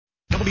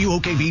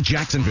WOKV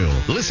Jacksonville.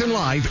 Listen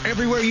live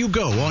everywhere you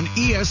go on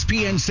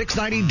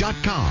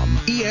ESPN690.com.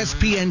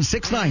 ESPN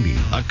 690,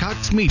 a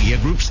Cox Media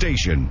Group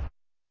station.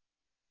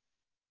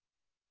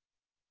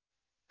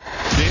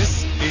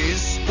 This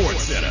is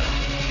SportsCenter.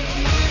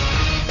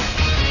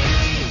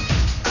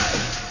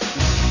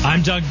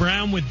 I'm Doug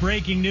Brown with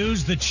breaking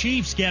news. The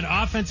Chiefs get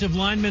offensive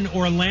lineman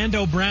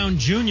Orlando Brown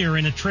Jr.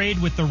 in a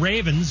trade with the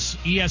Ravens.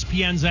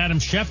 ESPN's Adam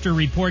Schefter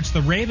reports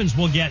the Ravens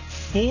will get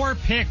 4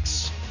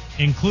 picks,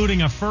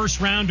 including a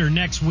first-rounder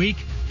next week.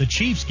 The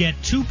Chiefs get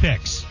 2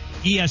 picks.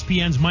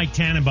 ESPN's Mike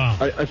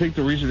Tannenbaum. I think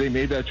the reason they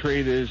made that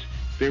trade is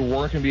they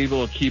weren't going to be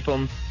able to keep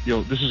him.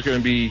 This is going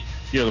to be,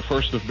 the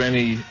first of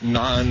many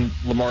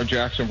non-Lamar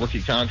Jackson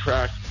rookie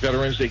contract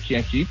veterans they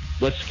can't keep.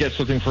 Let's get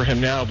something for him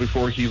now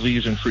before he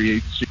leaves in free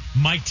agency.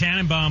 Mike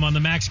Tannenbaum on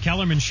the Max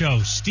Kellerman Show.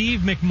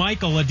 Steve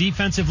McMichael, a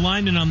defensive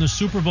lineman on the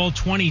Super Bowl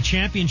 20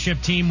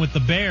 championship team with the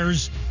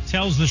Bears,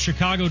 tells the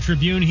Chicago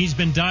Tribune he's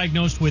been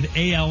diagnosed with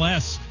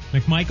ALS.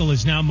 McMichael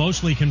is now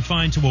mostly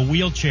confined to a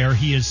wheelchair.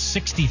 He is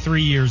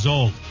 63 years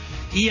old.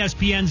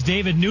 ESPN's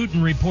David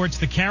Newton reports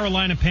the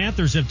Carolina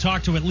Panthers have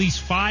talked to at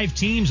least 5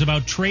 teams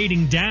about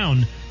trading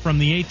down from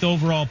the 8th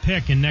overall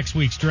pick in next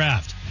week's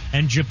draft.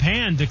 And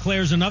Japan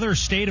declares another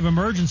state of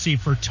emergency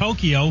for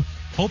Tokyo,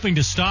 hoping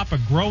to stop a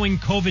growing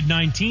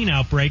COVID-19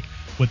 outbreak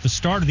with the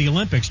start of the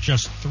Olympics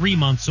just 3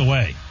 months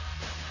away.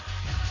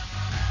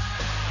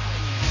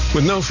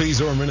 With no fees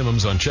or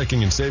minimums on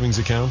checking and savings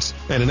accounts,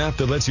 and an app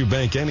that lets you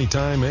bank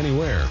anytime,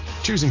 anywhere,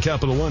 choosing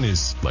Capital One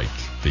is like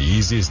the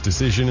easiest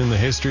decision in the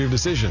history of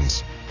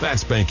decisions.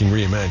 That's banking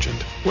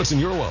reimagined. What's in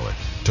your wallet?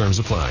 Terms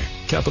apply.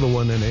 Capital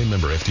One NA,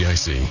 member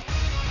FDIC.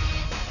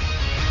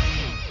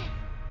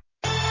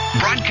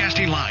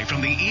 Broadcasting live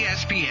from the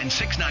ESPN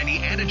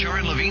 690 Anajar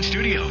and Levine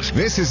studios.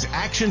 This is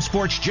Action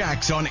Sports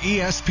Jacks on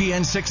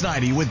ESPN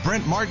 690 with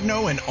Brent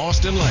Martineau and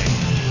Austin Lane.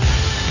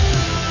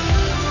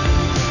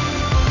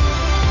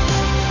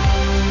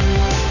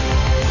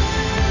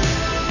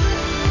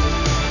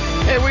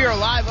 Hey, we are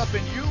live up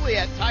in Yulee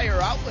at Tire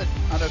Outlet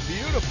on a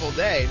beautiful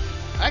day.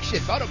 Actually,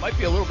 I thought it might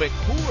be a little bit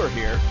cooler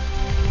here.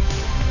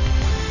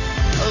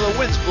 Well, the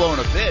wind's blowing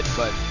a bit,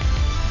 but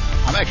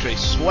I'm actually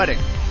sweating,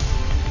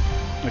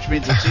 which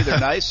means it's either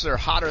nice or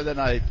hotter than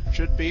I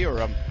should be, or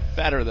I'm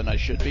fatter than I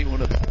should be.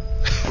 One of the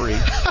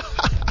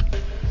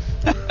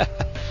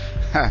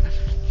 3.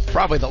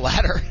 Probably the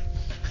latter.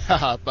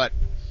 But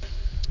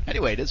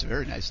anyway, it is a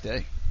very nice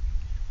day.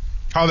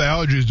 How are the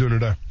allergies doing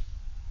today?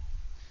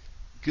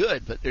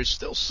 Good, but there's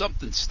still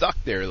something stuck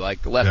there,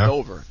 like left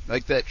over.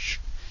 Like that.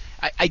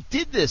 I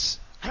did this.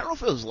 I don't know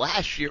if it was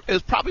last year.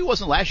 It probably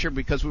wasn't last year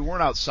because we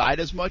weren't outside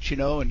as much,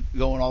 and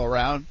going all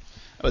around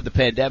with the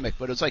pandemic.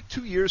 But it was like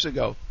 2 years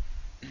ago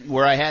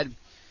where I had.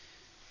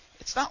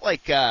 It's not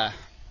like. It's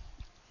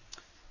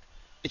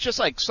just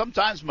like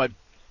sometimes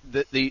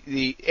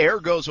the air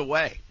goes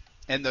away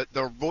and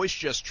the voice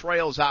just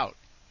trails out,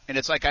 and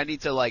it's like I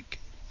need to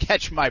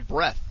catch my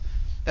breath.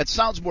 That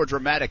sounds more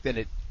dramatic than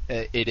it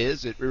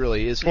is. It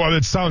really is. Well,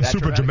 it sounds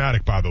super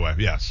dramatic, by the way.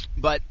 Yes.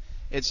 But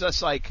it's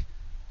just like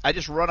I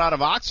just run out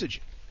of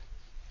oxygen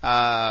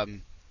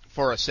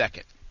for a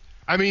second.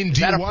 I mean, do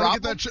you want to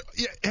get that?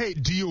 Hey,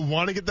 do you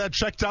want to get that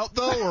checked out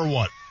though, or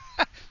what?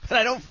 But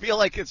I don't feel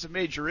like it's a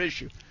major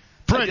issue.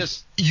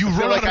 Brent, you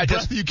run out of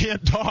breath, you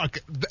can't talk.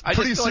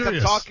 Pretty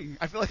serious.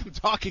 I feel like I'm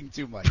talking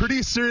too much.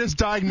 Pretty serious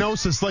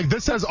diagnosis. Like,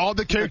 this has all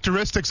the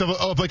characteristics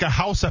of like a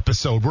House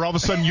episode, where all of a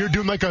sudden you're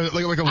doing like a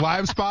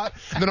live spot,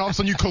 and then all of a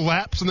sudden you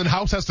collapse, and then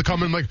House has to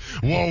come in like,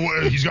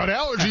 whoa, he's got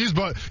allergies,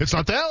 but it's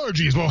not the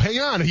allergies. Well, hang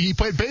on, he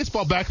played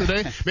baseball back in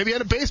the day, maybe he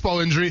had a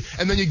baseball injury,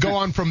 and then you go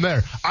on from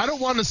there. I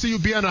don't want to see you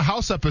be on a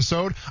House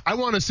episode. I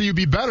want to see you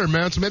be better,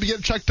 man. So maybe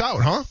get checked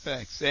out, huh?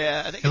 Thanks.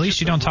 Yeah, I think at least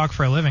you don't talk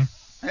for a living.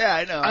 Yeah,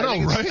 I know. I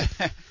know,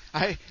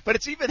 right? But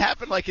it's even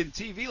happened like in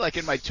TV, like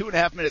in my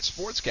 2.5-minute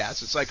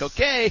sportscast. It's like,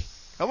 okay,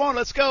 come on,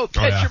 let's go.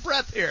 Catch your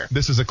breath here.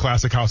 This is a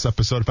classic House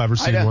episode if I've ever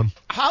seen one.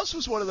 House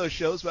was one of those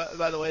shows,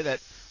 by the way,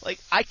 that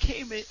I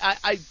came in,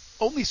 I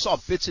only saw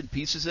bits and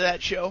pieces of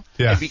that show.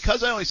 Yeah. And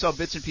because I only saw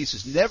bits and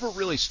pieces, never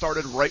really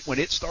started right when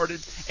it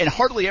started, and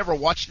hardly ever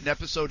watched an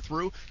episode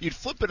through. You'd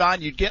flip it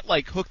on, you'd get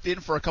hooked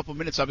in for a couple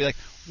minutes. I'd be like,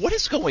 what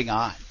is going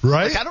on?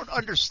 Right. I don't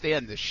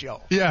understand this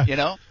show. Yeah.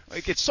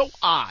 It's so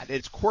odd.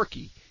 It's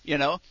quirky,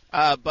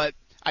 but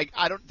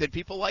I don't. Did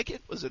people like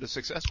it? Was it a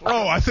successful?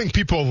 Oh, I think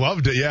people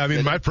loved it. Yeah, I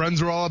mean, my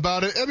friends were all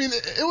about it. I mean,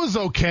 it was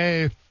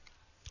okay.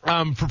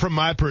 From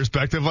my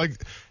perspective, 9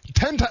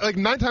 times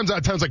out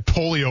of 10 it's like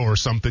polio or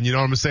something. You know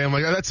what I'm saying?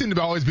 That seemed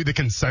to always be the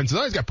consensus. I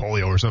always got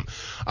polio or something.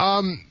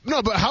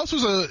 No, but House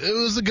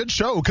was a good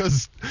show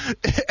because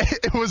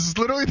it was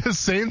literally the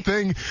same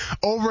thing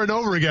over and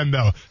over again.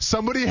 Though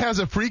somebody has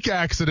a freak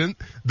accident,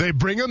 they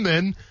bring them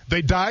in,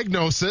 they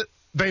diagnose it,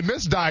 they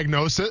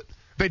misdiagnose it,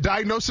 they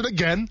diagnose it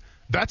again.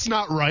 That's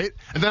not right.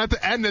 And then at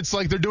the end, it's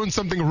like they're doing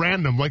something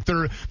random. Like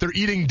they're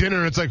eating dinner.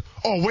 And it's like,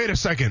 oh, wait a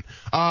second.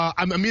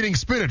 I'm eating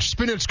spinach.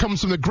 Spinach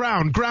comes from the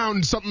ground,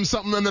 something.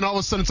 And then all of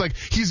a sudden it's like,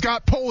 he's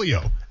got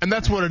polio. And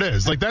that's what it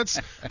is.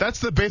 That's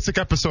the basic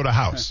episode of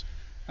House.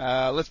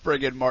 Let's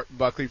bring in Martin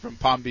Buckley from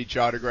Palm Beach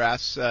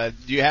Autographs. Do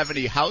you have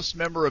any house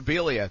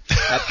memorabilia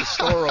at the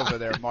store over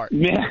there,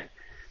 Martin? Man,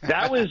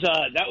 that was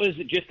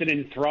just an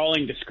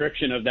enthralling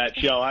description of that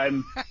show.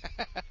 I'm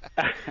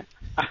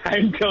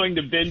going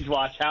to binge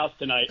watch House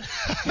tonight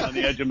on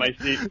the edge of my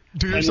seat.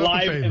 Do yourself a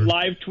favor. And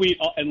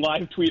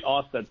live tweet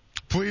Austin.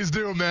 Please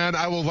do, man.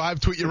 I will live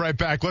tweet you right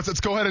back. Let's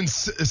go ahead and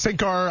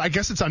sync our, I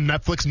guess it's on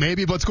Netflix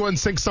maybe, but let's go ahead and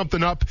sync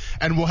something up,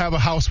 and we'll have a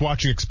house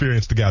watching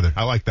experience together.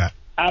 I like that.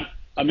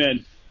 I'm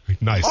in.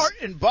 Nice.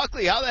 Martin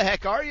Buckley, how the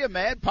heck are you,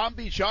 man? Palm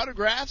Beach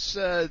Autographs,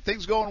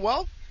 things going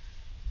well?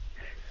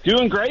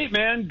 Doing great,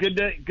 man. Good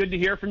to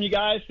hear from you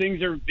guys.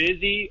 Things are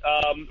busy.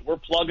 We're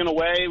plugging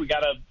away. We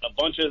got a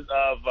bunch of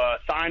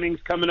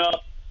signings coming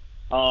up.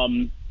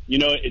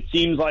 It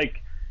seems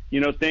like,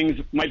 things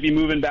might be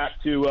moving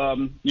back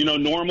to,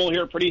 normal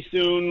here pretty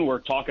soon. We're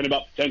talking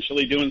about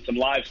potentially doing some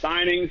live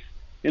signings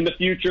in the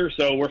future,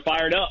 so we're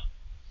fired up.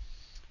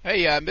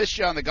 Hey, I missed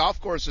you on the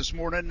golf course this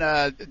morning.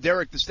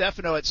 Derek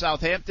DeStefano at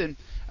Southampton,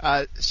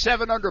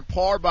 7 under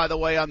par, by the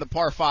way, on the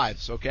par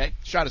 5s, okay?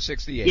 Shot a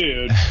 68.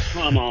 Dude,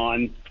 come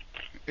on.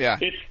 Yeah.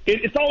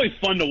 It's always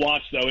fun to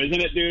watch, though,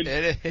 isn't it, dude?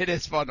 It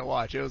is fun to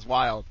watch. It was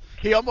wild.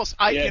 He almost,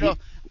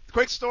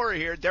 quick story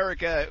here.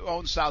 Derek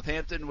owns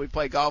Southampton. We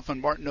play golf,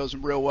 and Martin knows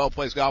him real well,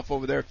 plays golf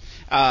over there.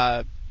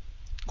 Of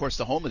course,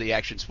 the home of the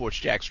Action Sports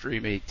Jack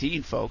Stream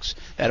 18, folks.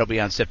 That'll be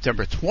on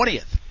September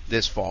 20th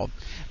this fall.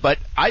 But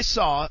I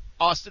saw,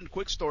 Austin,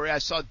 quick story, I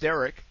saw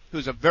Derek,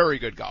 who's a very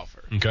good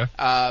golfer,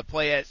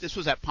 play this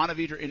was at Ponte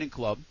Vedra Inn and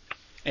Club,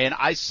 and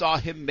I saw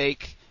him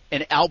make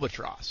an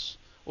albatross,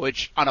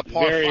 which on a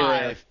par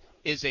 5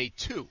 is a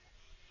 2.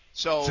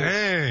 So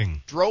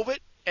dang. Drove it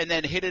and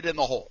then hit it in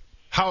the hole.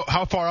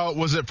 How far out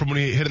was it from when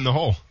he hit in the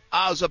hole?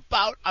 I was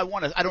about, I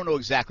don't know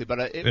exactly, but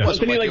it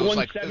wasn't like, he it was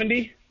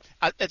 170?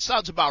 It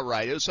sounds about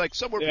right. It was like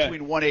somewhere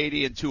between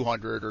 180 and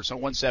 200 or so,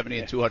 170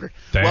 and 200.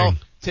 Dang. Well,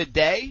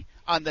 today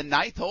on the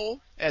 9th hole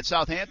at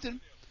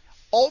Southampton,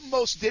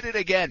 almost did it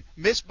again.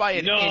 Missed by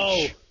an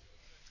inch.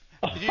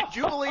 Do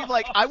you believe,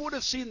 I would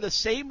have seen the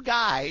same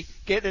guy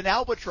get an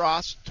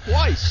albatross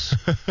twice.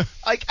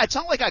 It's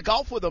not like I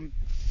golf with him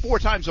 4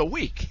 times a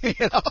week,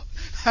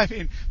 I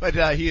mean, but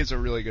he is a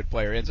really good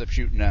player. Ends up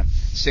shooting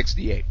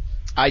 68.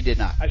 I did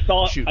not. I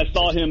saw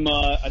him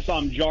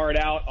jar it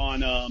out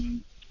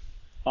on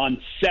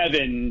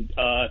 7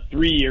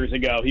 3 years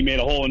ago. He made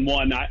a hole in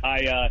one.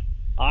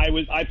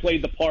 I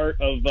played the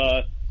part of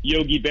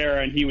Yogi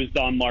Berra, and he was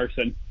Don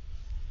Larson.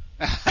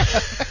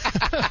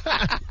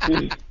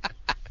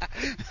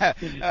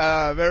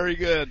 Very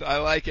good. I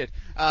like it.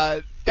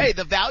 Hey,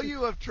 the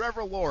value of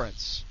Trevor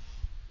Lawrence.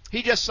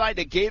 He just signed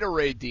a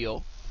Gatorade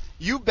deal.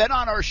 You've been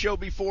on our show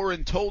before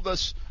and told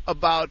us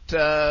about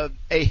a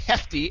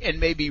hefty and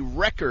maybe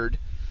record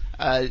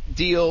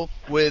deal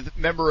with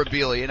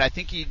memorabilia, and I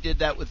think he did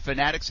that with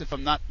Fanatics, if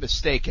I'm not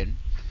mistaken.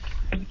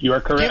 You are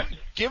correct.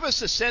 Give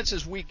us a sense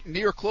as we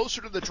near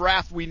closer to the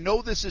draft. We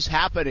know this is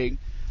happening.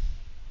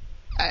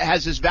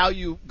 Has his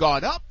value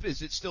gone up?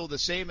 Is it still the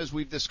same as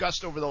we've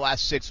discussed over the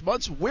last 6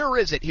 months? Where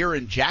is it here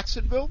in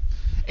Jacksonville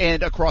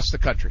and across the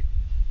country?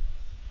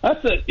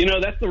 That's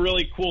the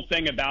really cool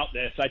thing about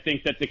this. I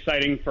think that's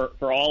exciting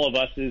for all of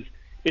us is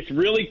it's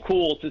really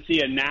cool to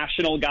see a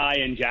national guy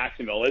in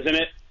Jacksonville, isn't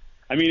it?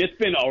 I mean, it's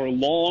been a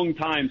long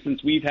time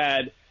since we've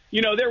had,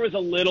 there was a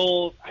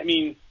little,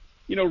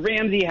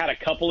 Ramsey had a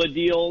couple of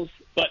deals,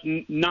 but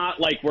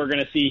not like we're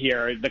going to see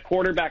here. The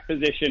quarterback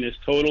position is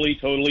totally,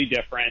 totally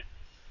different.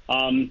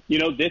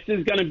 This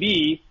is going to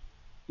be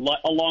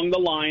along the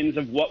lines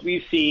of what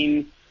we've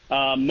seen,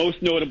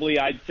 most notably,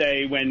 I'd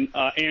say, when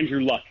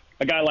Andrew Luck,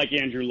 a guy like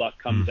Andrew Luck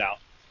comes out.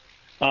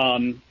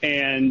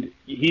 And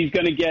he's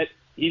going to get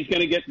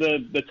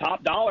the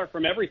top dollar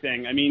from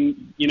everything. I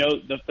mean,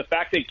 the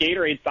fact that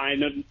Gatorade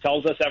signed him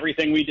tells us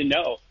everything we need to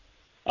know.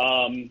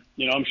 I'm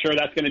sure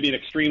that's going to be an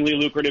extremely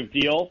lucrative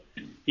deal.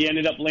 He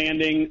ended up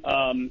landing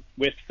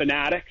with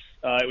Fanatics.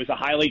 It was a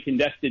highly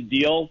contested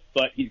deal,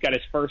 but he's got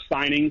his first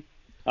signing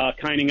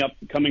coming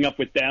up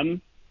with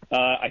them.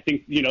 I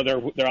think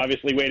they're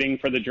obviously waiting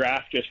for the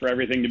draft just for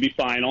everything to be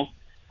final.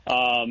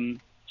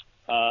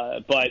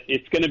 But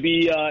it's going to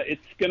be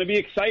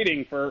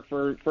exciting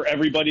for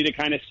everybody to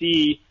kind of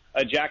see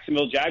a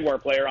Jacksonville Jaguar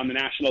player on the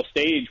national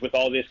stage with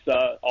all these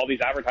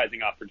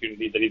advertising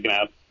opportunities that he's going to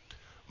have.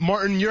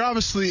 Martin, you're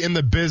obviously in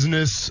the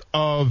business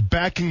of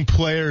backing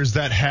players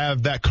that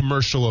have that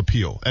commercial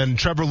appeal. And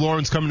Trevor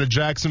Lawrence coming to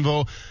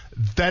Jacksonville,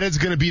 that is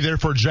going to be there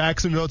for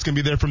Jacksonville. It's going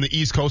to be there from the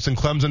East Coast and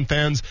Clemson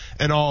fans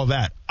and all of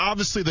that.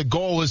 Obviously, the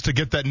goal is to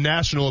get that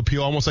national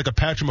appeal, almost like a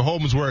Patrick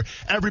Mahomes, where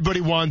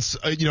everybody wants,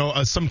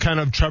 some kind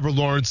of Trevor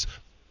Lawrence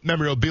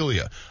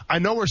memorabilia. I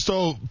know we're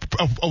still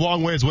a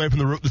long ways away from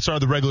the start of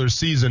the regular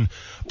season,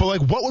 but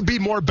what would be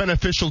more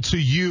beneficial to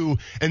you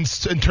in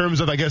terms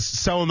of, I guess,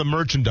 selling the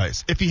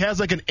merchandise? If he has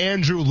an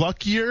Andrew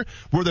Luck year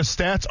where the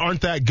stats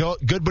aren't that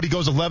good, but he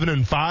goes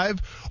 11-5,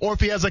 or if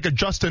he has a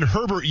Justin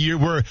Herbert year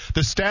where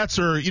the stats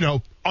are,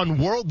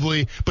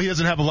 unworldly, but he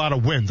doesn't have a lot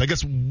of wins. I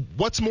guess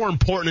what's more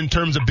important in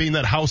terms of being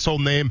that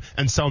household name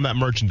and selling that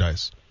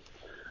merchandise?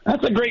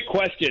 That's a great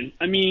question.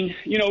 I mean,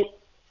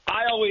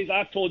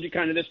 I've told you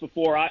kind of this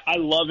before. I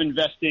love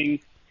investing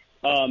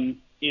in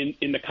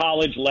the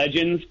college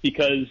legends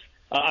because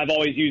I've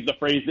always used the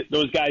phrase that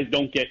those guys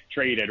don't get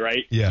traded,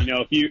 right? Yeah.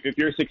 If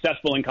you're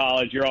successful in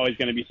college, you're always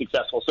going to be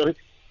successful. So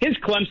his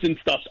Clemson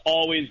stuff's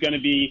always going to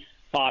be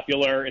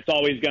popular. It's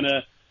always going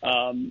to,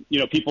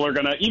 people are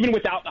going to, even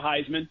without the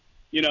Heisman,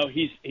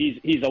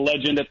 he's a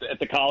legend at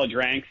the college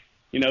ranks.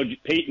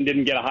 Peyton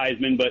didn't get a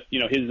Heisman, but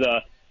his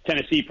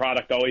Tennessee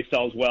product always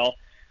sells well.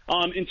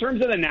 In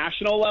terms of the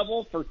national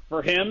level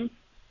for him,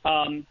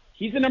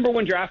 he's the number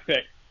one draft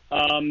pick.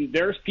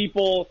 There's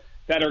people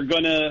that are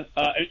gonna.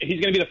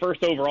 He's gonna be the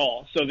first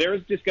overall. So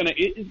it's gonna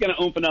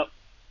open up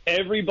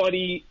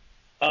everybody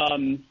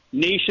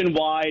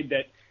nationwide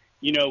that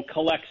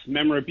collects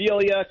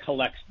memorabilia,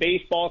 collects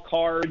baseball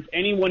cards.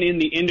 Anyone in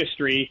the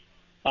industry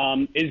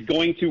is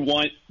going to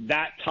want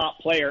that top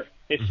player,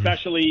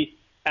 especially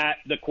at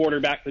the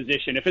quarterback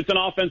position. If it's an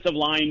offensive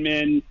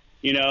lineman,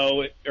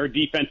 or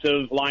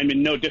defensive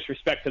lineman, no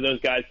disrespect to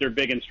those guys, they're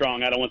big and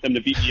strong. I don't want them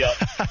to beat me up,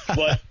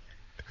 but.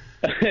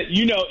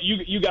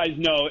 You guys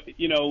know,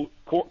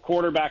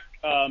 quarterback,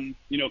 kind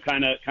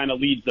of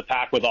leads the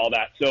pack with all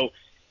that. So,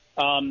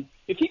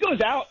 if he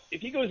goes out,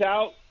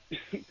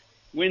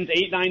 wins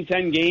 8, 9,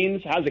 10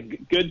 games, has a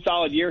good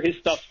solid year, his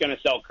stuff's going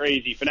to sell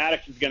crazy.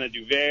 Fanatics is going to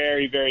do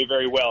very, very,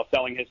 very well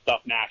selling his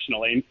stuff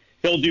nationally. And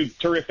he'll do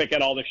terrific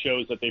at all the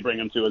shows that they bring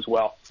him to as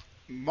well.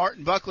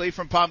 Martin Buckley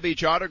from Palm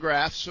Beach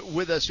Autographs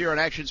with us here on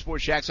Action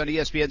Sports Jacks on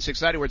ESPN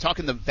 690. We're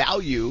talking the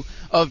value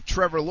of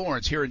Trevor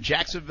Lawrence here in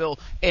Jacksonville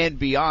and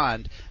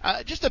beyond.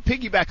 Just to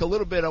piggyback a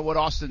little bit on what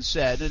Austin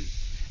said,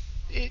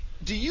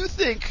 do you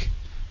think,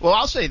 well,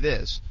 I'll say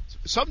this.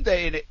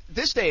 Someday, in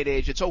this day and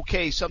age, it's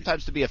okay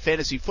sometimes to be a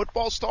fantasy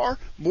football star,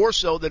 more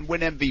so than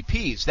win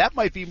MVPs. That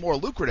might be more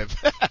lucrative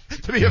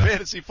to be a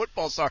fantasy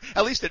football star.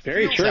 At least it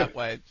feels that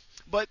way.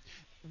 But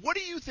what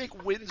do you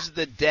think wins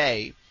the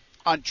day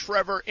on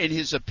Trevor and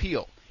his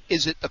appeal?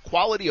 Is it the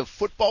quality of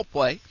football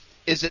play?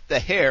 Is it the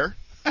hair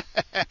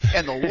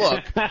and the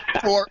look?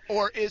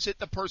 Or is it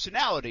the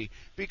personality?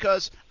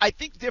 Because I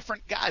think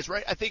different guys,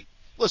 right?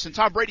 Listen,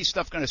 Tom Brady's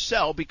stuff going to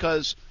sell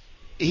because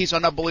he's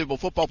an unbelievable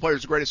football player.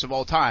 He's the greatest of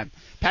all time.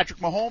 Patrick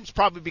Mahomes,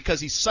 probably because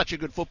he's such a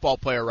good football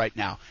player right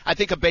now. I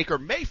think of Baker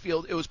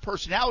Mayfield, it was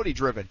personality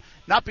driven,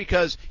 not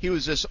because he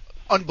was this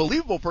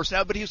unbelievable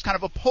personality, but he was kind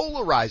of a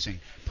polarizing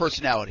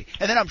personality.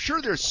 And then I'm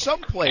sure there's some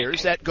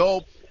players that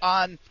go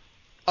on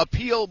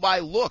appeal by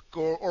look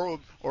or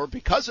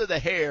because of the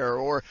hair,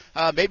 or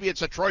maybe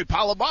it's a Troy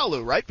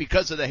Polamalu, right,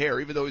 because of the hair,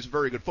 even though he's a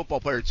very good football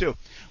player too.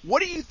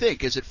 What do you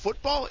think? Is it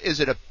football?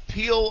 Is it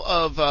appeal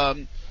of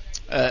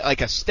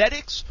like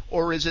aesthetics,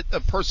 or is it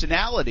the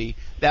personality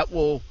that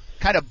will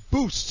kind of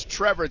boost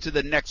Trevor to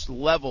the next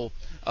level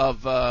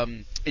of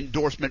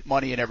endorsement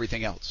money and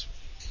everything else?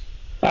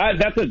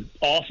 That's an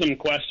awesome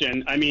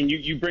question. I mean,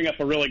 you bring up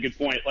a really good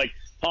point. Like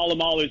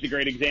Polamalu is a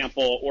great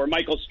example, or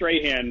Michael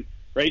Strahan,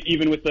 right?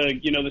 Even with the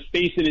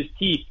space in his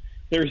teeth,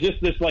 there's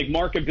just this like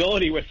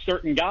markability with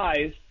certain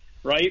guys,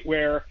 right?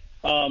 Where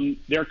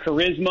their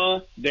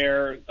charisma,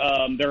 their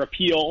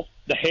appeal,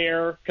 the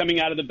hair coming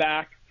out of the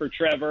back for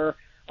Trevor.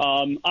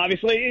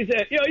 Obviously,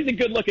 he's a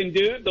good-looking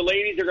dude. The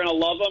ladies are going to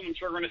love him. I'm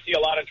sure we're going to see a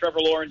lot of Trevor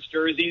Lawrence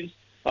jerseys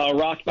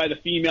rocked by the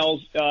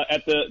females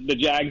at the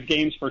Jags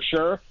games for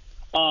sure.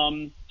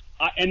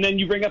 And then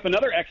you bring up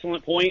another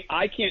excellent point.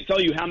 I can't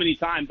tell you how many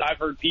times I've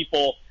heard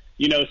people,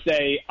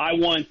 say, I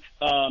want,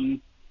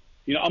 I'm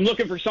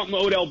looking for something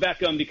Odell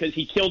Beckham because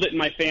he killed it in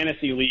my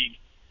fantasy league,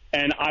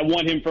 and I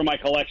want him for my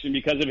collection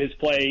because of his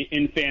play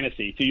in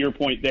fantasy, to your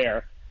point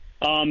there.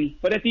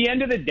 But at the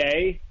end of the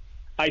day,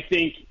 I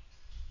think,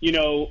 a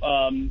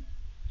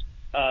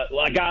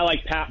guy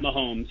like Pat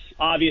Mahomes,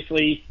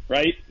 obviously,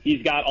 right?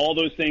 He's got all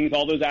those things,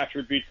 all those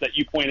attributes that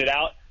you pointed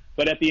out.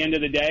 But at the end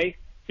of the day,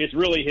 it's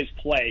really his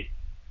play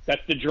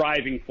that's the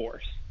driving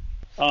force.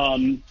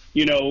 Gardner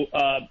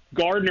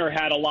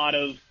had a lot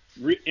of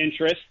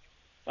interest,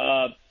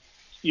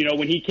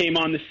 when he came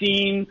on the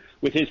scene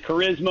with his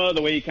charisma,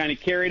 the way he kind of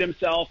carried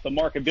himself, the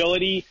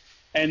markability,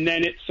 and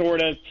then it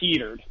sort of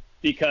teetered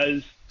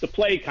because the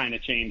play kind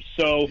of changed.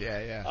 So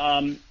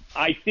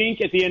I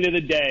think at the end of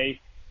the day,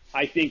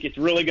 I think it's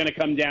really going to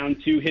come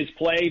down to his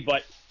play,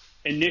 but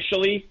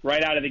initially,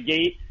 right out of the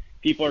gate,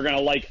 people are going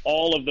to like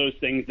all of those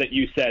things that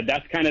you said.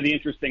 That's kind of the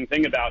interesting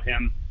thing about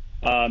him,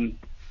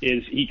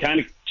 is he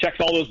kind of checks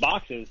all those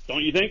boxes,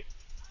 don't you think?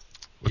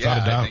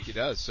 Without a doubt. I think he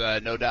does,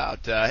 no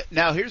doubt.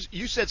 Now,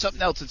 you said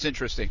something else that's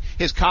interesting.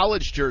 His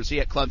college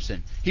jersey at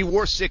Clemson, he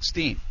wore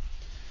 16.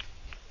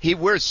 He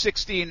wears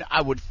 16,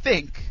 I would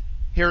think,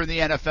 here in the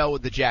NFL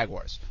with the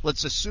Jaguars.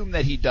 Let's assume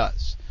that he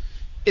does.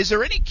 Is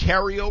there any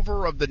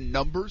carryover of the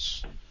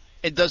numbers,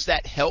 and does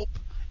that help?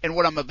 And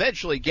what I'm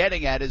eventually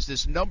getting at is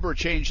this number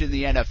change in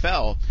the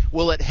NFL.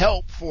 Will it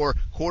help for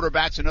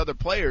quarterbacks and other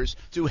players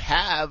to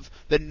have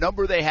the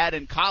number they had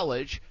in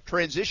college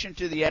transition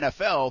to the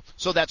NFL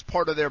so that's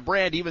part of their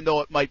brand, even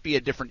though it might be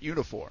a different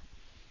uniform?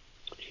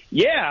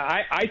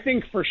 Yeah, I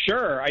think for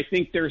sure. I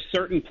think there's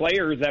certain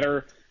players that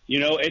are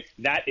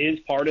that is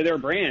part of their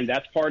brand.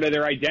 That's part of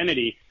their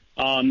identity.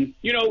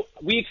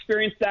 We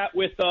experienced that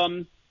with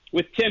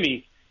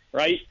Timmy,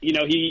 right?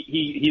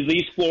 He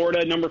leaves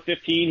Florida number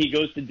 15. He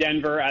goes to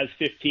Denver as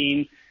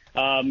 15.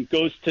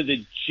 Goes to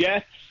the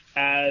Jets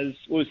as,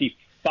 what was he,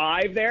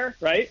 5 there,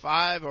 right?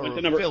 5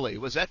 or Philly.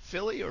 Was that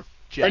Philly or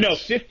Jets? Or no,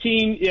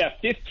 15. Yeah,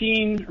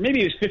 15. Or maybe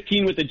he was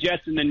 15 with the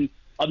Jets, and then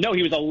no,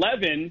 he was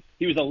 11.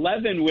 He was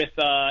 11 with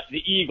the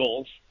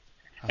Eagles.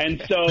 Okay.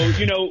 And so,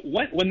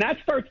 when that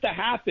starts to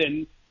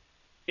happen,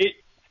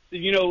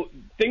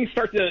 things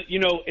start to,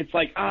 it's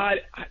like,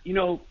 I'd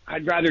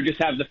rather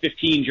just have the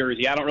 15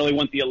 jersey. I don't really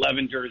want the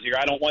 11 jersey, or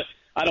I don't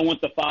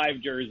want the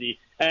 5 jersey.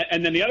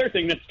 And then the other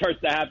thing that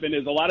starts to happen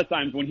is a lot of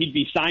times when he'd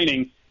be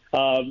signing,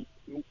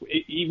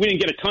 we didn't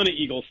get a ton of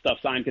Eagles stuff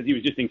signed because he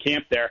was just in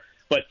camp there.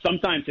 But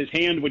sometimes his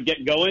hand would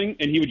get going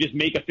and he would just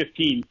make a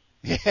 15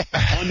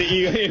 on the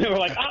Eagles. We're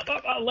like,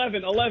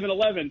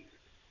 11.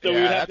 So we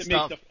would have to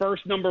make the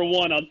first number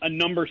 1 a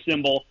number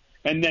symbol,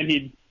 and then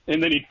he'd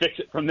fix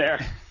it from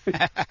there.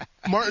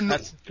 Martin,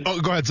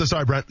 go ahead. So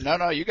sorry, Brent.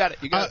 No, you got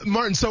it.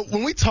 Martin, so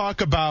when we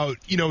talk about,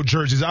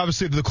 jerseys,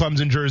 obviously the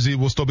Clemson jersey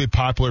will still be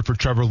popular for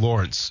Trevor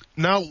Lawrence.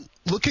 Now,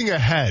 looking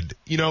ahead,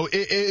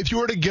 if you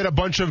were to get a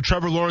bunch of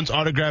Trevor Lawrence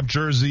autographed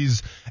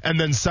jerseys and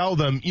then sell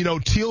them,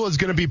 teal is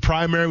going to be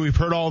primary. We've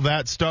heard all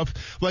that stuff.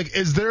 Like,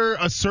 is there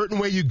a certain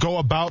way you go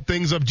about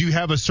things? Do you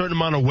have a certain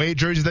amount of away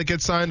jerseys that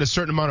get signed, a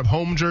certain amount of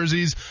home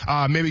jerseys,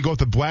 maybe go with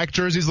the black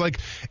jerseys? Like,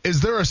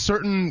 is there a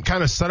certain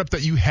kind of setup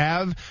that you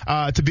have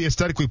to be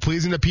aesthetically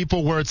pleasing to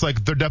people where it's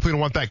like they're definitely going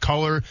to want that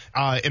color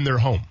in their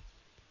home?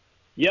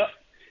 Yep.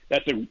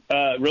 That's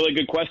a really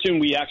good question.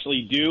 We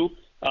actually do.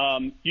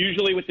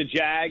 Usually with the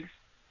Jags,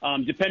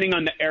 depending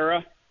on the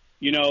era,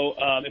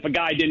 if a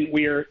guy didn't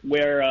wear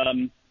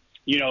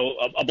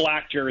a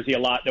black jersey a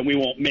lot, then we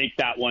won't make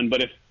that one.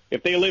 But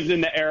if they lived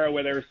in the era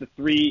where there's the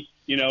 3,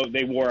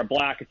 they wore a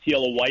black, a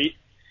teal, a white,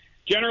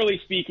 generally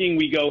speaking,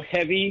 we go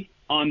heavy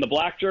on the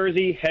black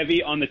jersey,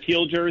 heavy on the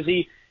teal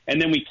jersey, and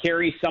then we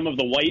carry some of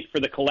the white for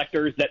the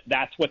collectors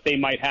that's what they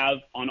might have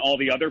on all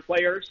the other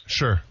players.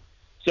 Sure.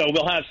 So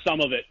we'll have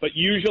some of it. But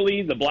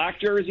usually the black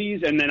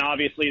jerseys and then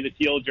obviously the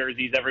teal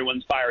jerseys,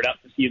 everyone's fired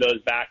up to see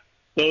those back.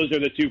 Those are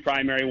the 2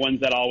 primary ones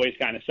that always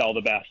kind of sell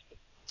the best.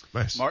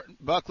 Nice. Martin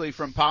Buckley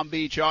from Palm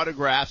Beach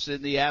Autographs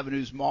in the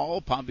Avenues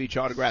Mall,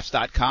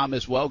 palmbeachautographs.com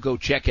as well. Go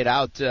check it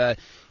out.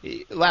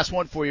 Last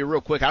one for you real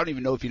quick. I don't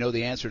even know if you know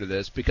the answer to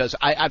this because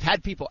I've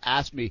had people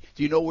ask me,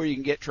 do you know where you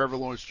can get Trevor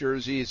Lawrence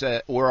jerseys?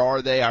 Where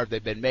are they? Have they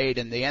been made?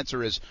 And the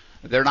answer is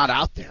they're not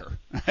out there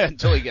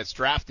until he gets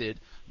drafted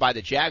by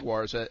the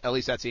Jaguars. At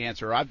least that's the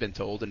answer I've been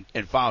told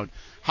and found.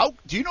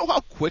 Do you know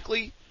how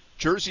quickly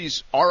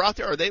jerseys are out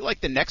there? Are they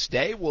like the next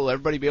day? Will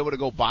everybody be able to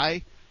go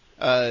buy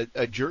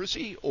a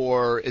jersey,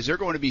 or is there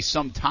going to be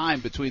some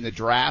time between the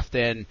draft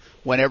and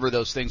whenever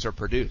those things are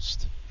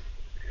produced?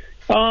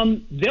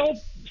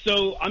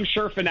 So I'm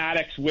sure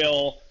Fanatics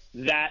will.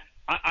 That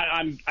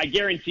I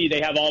guarantee they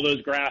have all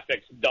those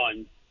graphics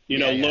done,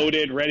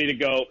 loaded, ready to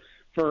go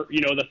for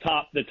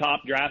the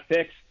top draft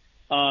picks.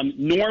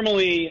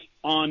 Normally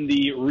on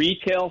the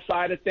retail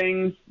side of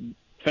things,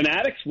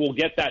 Fanatics will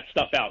get that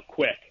stuff out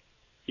quick.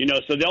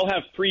 So they'll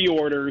have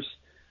pre-orders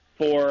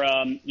for,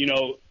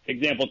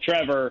 example,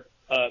 Trevor.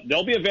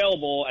 They'll be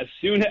available as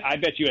soon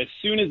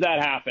as that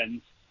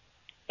happens.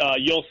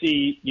 You'll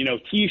see,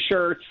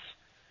 T-shirts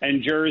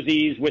and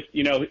jerseys with,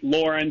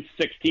 Lawrence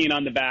 16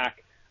 on the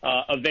back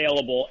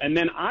available. And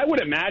then I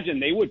would imagine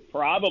they would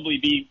probably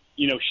be,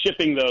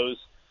 shipping those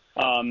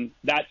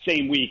that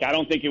same week. I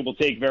don't think it will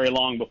take very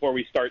long before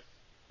we start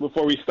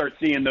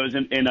seeing those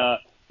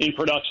in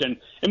production.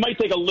 It might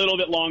take a little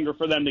bit longer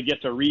for them to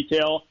get to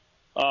retail.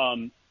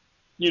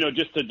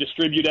 Just to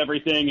distribute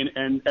everything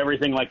and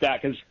everything like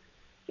that, because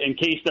in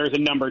case there's a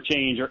number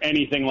change or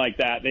anything like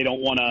that, they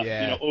don't want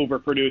to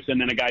overproduce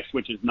and then a guy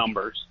switches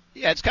numbers.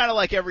 Yeah, it's kind of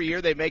like every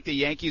year they make the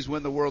Yankees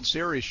win the World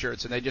Series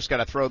shirts, and they just got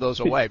to throw those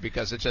away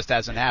because it just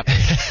hasn't happened.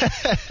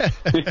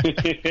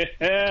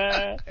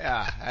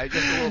 I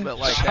just a little bit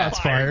like Shots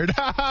fired.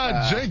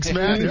 Jinx,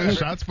 man. Yeah,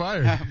 shots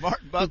fired.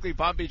 Martin Buckley,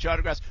 Palm Beach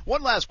Autographs.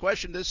 One last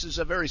question. This is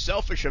very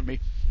selfish of me,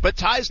 but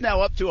Ty's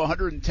now up to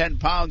 110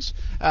 pounds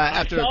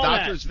after a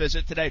doctor's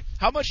visit today.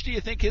 How much do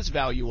you think his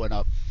value went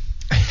up?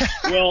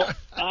 Well,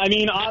 I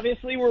mean,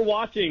 obviously we're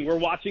watching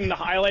the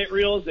highlight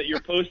reels that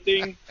you're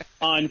posting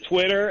on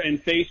Twitter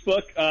and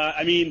Facebook.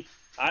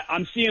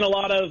 I'm seeing a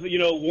lot of,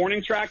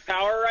 warning track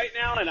power right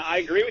now, and I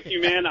agree with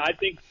you, man. I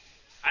think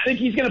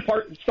he's going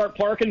to start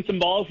parking some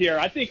balls here.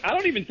 I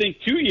don't even think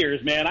 2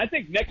 years, man. I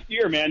think next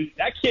year, man,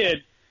 that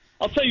kid,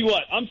 I'll tell you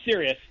what, I'm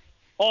serious.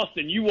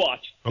 Austin, you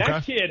watch. Okay.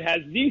 That kid has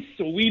the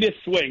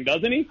sweetest swing,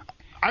 doesn't he?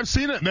 I've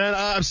seen it, man.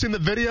 I've seen the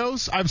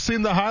videos. I've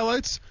seen the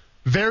highlights.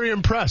 Very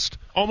impressed.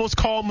 Almost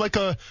call him I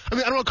don't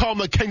want to call him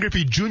like Ken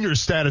Griffey Jr.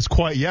 status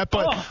quite yet,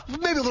 but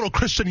maybe a little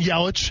Christian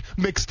Yelich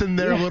mixed in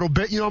there a little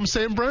bit. You know what I'm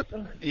saying, Brent?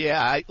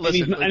 Yeah.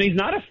 Listen, and he's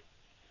not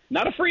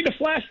afraid to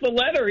flash the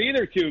leather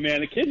either, too,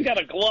 man. The kid's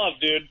got a glove,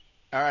 dude.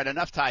 All right,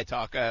 enough Ty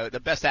talk. The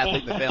best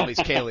athlete in the family is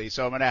Kaylee,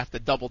 so I'm going to have to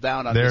double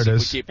down on there this it if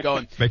is. we keep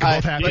going. Make them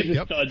both happy.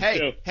 Yep.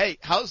 Hey,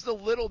 how's the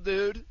little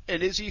dude,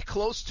 and is he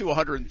close to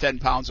 110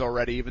 pounds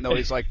already, even though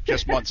he's like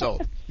just months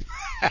old?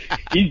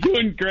 He's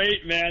doing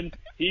great, man.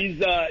 He's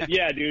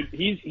dude.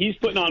 He's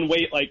putting on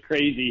weight like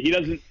crazy. He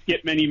doesn't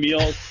skip many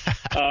meals.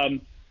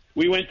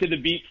 We went to the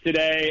beach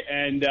today,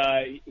 and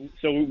I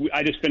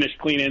just finished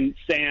cleaning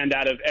sand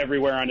out of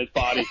everywhere on his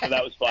body, so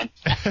that was fun.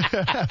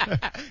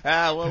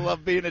 We'll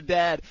love being a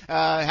dad.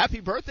 Happy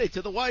birthday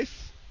to the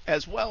wife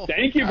as well.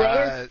 Thank you,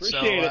 brother.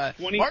 Appreciate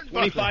it.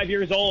 25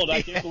 years old.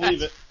 I can't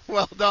believe it.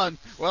 Well done.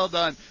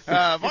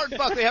 Martin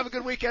Buckley, have a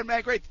good weekend,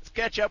 man. Great to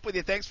catch up with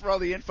you. Thanks for all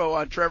the info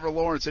on Trevor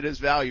Lawrence and his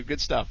value.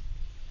 Good stuff.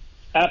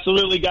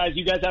 Absolutely, guys.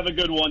 You guys have a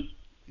good one.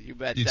 You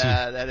bet.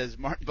 That is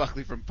Martin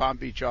Buckley from Palm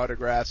Beach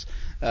Autographs.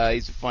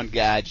 He's a fun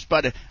guy.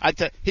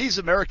 He's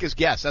America's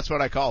guest. That's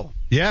what I call him.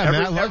 Yeah,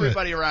 man, I love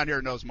everybody around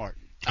here knows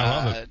Martin. I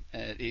love it.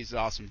 And he's an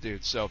awesome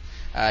dude. So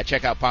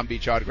check out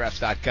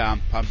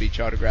PalmBeachAutographs.com. Palm Beach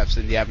Autographs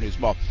in the Avenues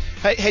Mall.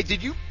 Hey,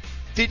 did you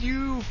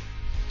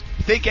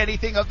think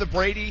anything of the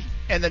Brady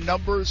and the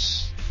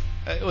numbers?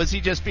 Was he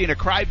just being a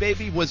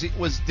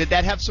crybaby? Did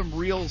that have some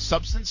real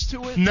substance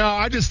to it? No,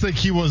 I just think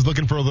he was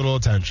looking for a little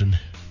attention.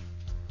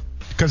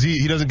 Because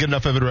he doesn't get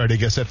enough of it right, I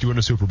guess, after you win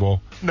a Super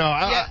Bowl. No,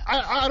 yeah.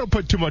 I don't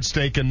put too much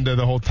stake into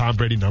the whole Tom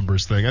Brady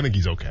numbers thing. I think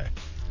he's okay.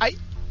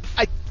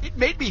 It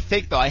made me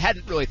think, though. I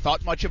hadn't really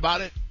thought much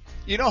about it.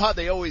 You know how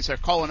they always are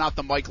calling out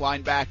the Mike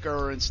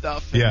linebacker and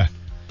stuff? Yeah.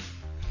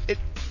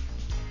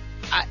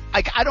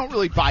 I don't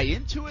really buy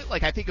into it.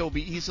 Like, I think it will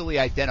be easily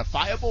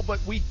identifiable,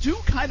 but we do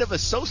kind of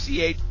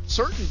associate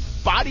certain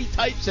body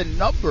types and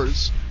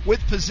numbers with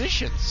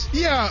positions.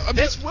 Yeah.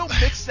 This will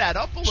mix that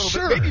up a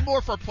little bit. Maybe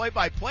more for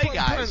play-by-play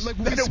guys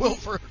than it will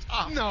for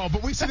Tom. No,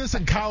 but we see this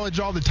in college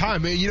all the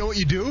time. You know what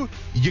you do?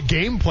 You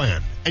game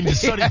plan, and you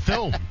study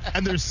film,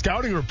 and there's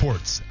scouting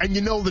reports, and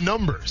you know the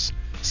numbers.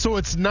 So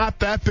it's not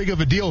that big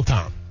of a deal,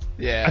 Tom.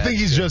 Yeah. I think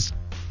he's just...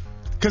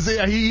 Because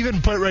he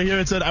even put it right here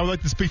and said, I would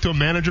like to speak to a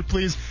manager,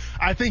 please.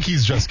 I think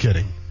he's just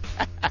kidding.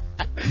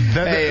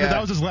 That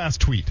was his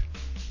last tweet.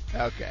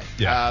 Okay.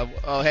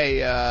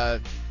 Yeah.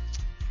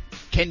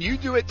 Can you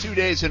do it 2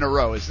 days in a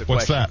row is the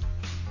question. What's that?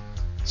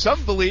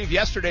 Some believe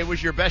yesterday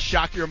was your best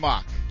shock your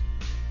mock.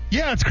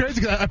 Yeah, it's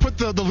crazy. I put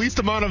the least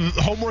amount of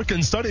homework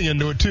and studying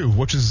into it, too,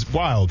 which is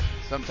wild.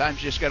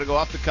 Sometimes you just got to go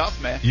off the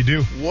cuff, man. You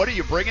do. What are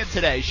you bringing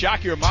today?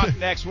 Shock your mock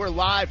next. We're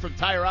live from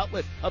Tire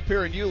Outlet up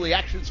here in Yulee.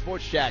 Action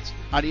Sports Jacks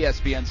on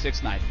ESPN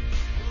 690.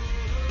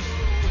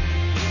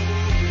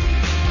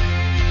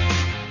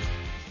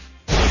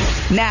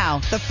 Now,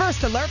 the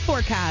First Alert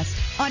forecast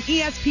on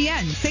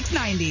ESPN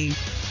 690.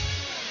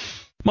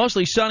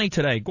 Mostly sunny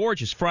today.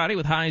 Gorgeous Friday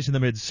with highs in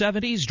the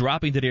mid-70s,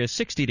 dropping to near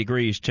 60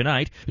 degrees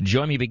tonight.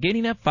 Join me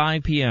beginning at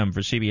 5 p.m. for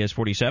CBS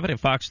 47 and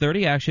Fox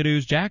 30 Action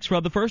News Jacks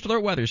from the First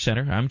Alert Weather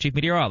Center. I'm Chief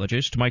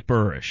Meteorologist Mike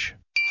Burrish.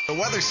 The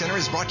Weather Center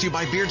is brought to you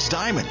by Beard's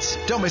Diamonds.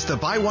 Don't miss the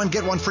buy one,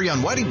 get one free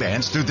on wedding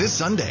bands through this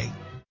Sunday.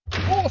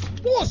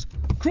 Boss!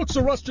 Crooks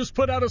R Us just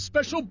put out a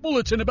special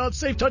bulletin about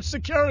Safe Touch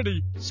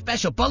security.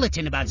 Special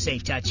bulletin about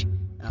Safe Touch?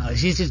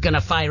 This is going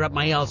to fire up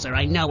my ulcer,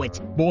 I know it.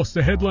 Boss,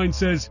 the headline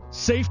says,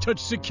 Safe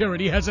Touch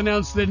Security has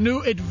announced their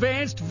new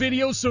advanced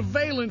video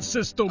surveillance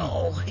system.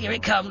 Oh, here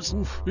it comes.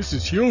 Oof, this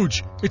is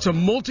huge. It's a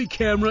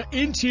multi-camera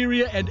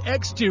interior and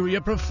exterior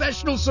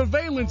professional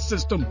surveillance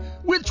system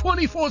with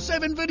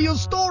 24/7 video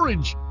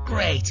storage.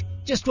 Great.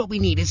 Just what we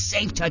need is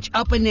Safe Touch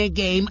up in their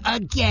game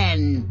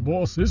again.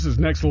 Boss, this is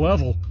next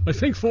level. I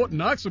think Fort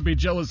Knox would be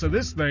jealous of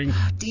this thing.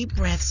 Deep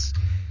breaths.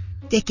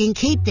 They can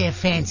keep their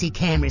fancy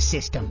camera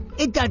system.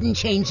 It doesn't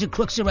change the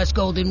Crooks R Us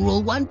golden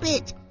rule one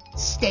bit.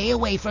 Stay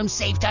away from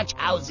Safe Touch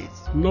houses.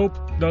 Nope,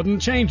 doesn't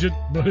change it,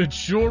 but it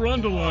sure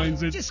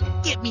underlines it. Just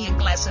get me a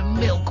glass of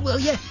milk, will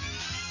you?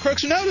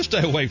 Crooks know to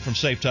stay away from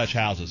Safe Touch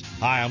houses.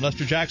 Hi, I'm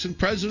Lester Jackson,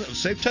 president of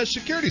Safe Touch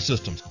Security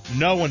Systems.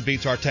 No one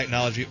beats our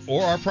technology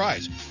or our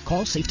price.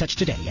 Call Safe Touch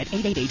today at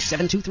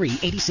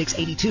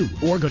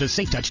 888-723-8682 or go to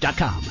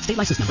safetouch.com. State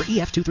license number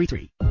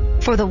EF233.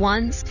 For the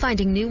ones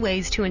finding new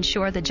ways to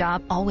ensure the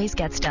job always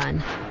gets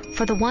done.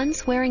 For the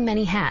ones wearing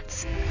many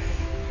hats.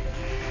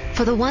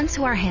 For the ones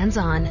who are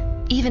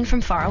hands-on, even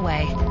from far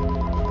away.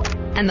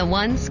 And the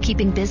ones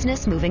keeping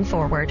business moving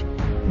forward.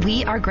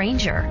 We are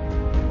Grainger,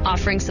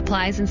 offering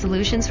supplies and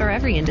solutions for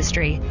every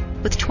industry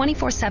with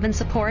 24/7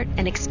 support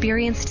and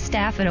experienced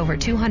staff at over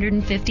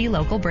 250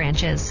 local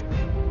branches.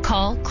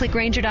 Call, click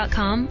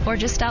Grainger.com, or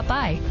just stop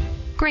by.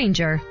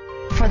 Grainger,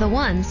 for the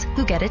ones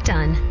who get it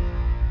done.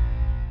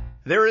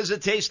 There is a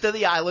taste of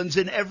the islands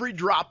in every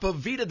drop of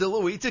Vida de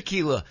Luis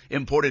tequila,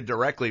 imported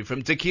directly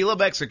from Tequila,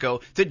 Mexico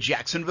to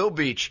Jacksonville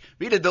Beach.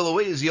 Vida de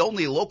Luis is the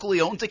only locally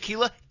owned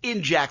tequila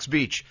in Jax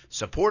Beach.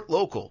 Support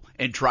local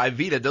and try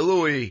Vida de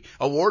Luis.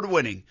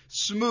 Award-winning,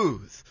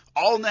 smooth,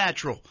 all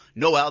natural,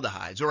 no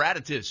aldehydes or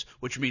additives,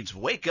 which means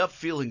wake up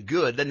feeling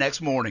good the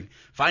next morning.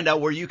 Find out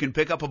where you can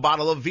pick up a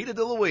bottle of Vida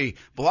de Luis,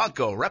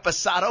 Blanco,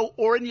 Reposado,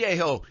 or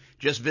Añejo.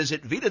 Just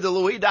visit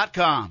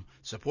VitaDeLuis.com.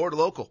 Support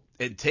local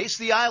and taste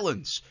the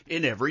islands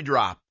in every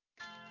drop.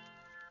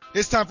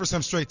 It's time for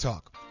some straight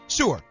talk.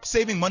 Sure,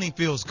 saving money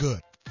feels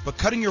good, but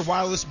cutting your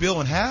wireless bill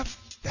in half?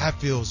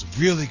 That feels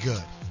really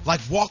good.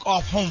 Like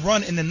walk-off home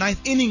run in the 9th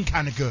inning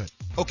kind of good.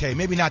 Okay,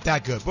 maybe not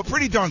that good, but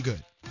pretty darn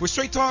good. With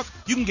Straight Talk,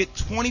 you can get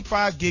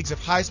 25 gigs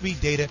of high-speed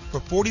data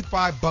for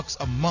 $45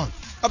 a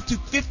month, up to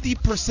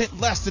 50%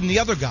 less than the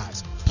other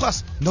guys.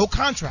 Plus, no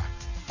contract.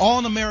 All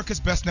on America's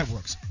best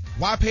networks.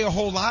 Why pay a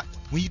whole lot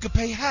when you can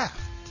pay half?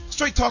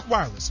 Straight Talk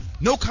Wireless.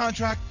 No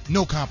contract,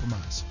 no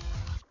compromise.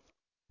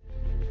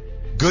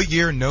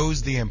 Goodyear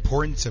knows the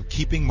importance of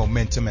keeping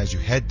momentum as you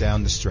head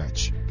down the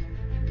stretch.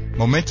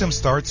 Momentum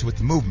starts with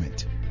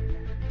movement.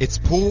 It's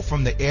pulled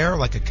from the air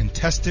like a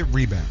contested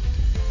rebound.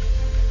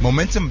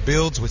 Momentum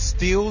builds with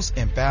steals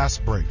and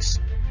fast breaks,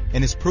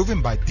 and is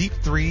proven by deep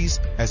threes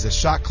as the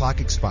shot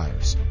clock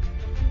expires.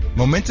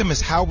 Momentum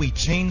is how we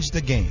change the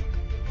game,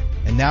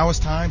 and now it's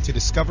time to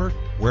discover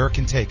where it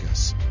can take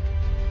us.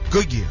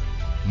 Goodyear,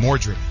 more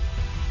driven.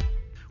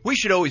 We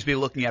should always be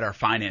looking at our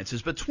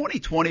finances, but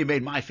 2020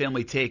 made my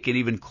family take an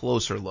even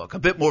closer look, a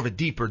bit more of a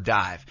deeper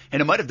dive, and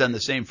it might have done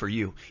the same for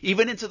you,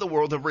 even into the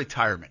world of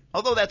retirement.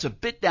 Although that's a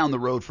bit down the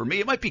road for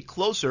me, it might be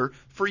closer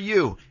for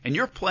you, and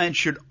your plan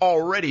should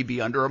already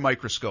be under a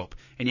microscope,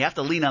 and you have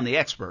to lean on the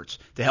experts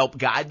to help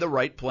guide the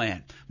right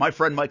plan. My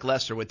friend Mike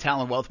Lester with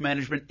Talon Wealth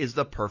Management is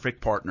the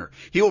perfect partner.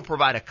 He will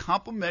provide a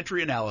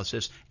complimentary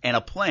analysis and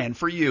a plan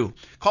for you.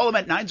 Call him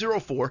at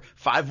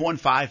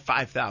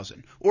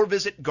 904-515-5000 or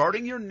visit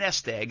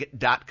guardingyournest.com.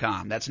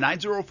 That's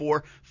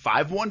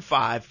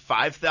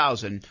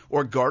 904-515-5000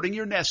 or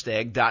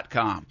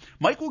guardingyournest.com.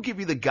 Mike will give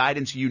you the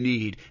guidance you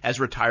need as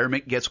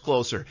retirement gets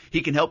closer.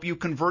 He can help you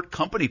convert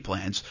company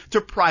plans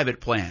to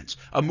private plans,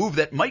 a move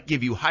that might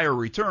give you higher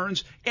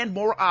returns and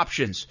more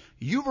options.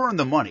 You've earned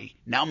the money.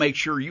 Now make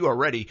sure you are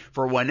ready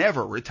for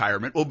whenever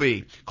retirement will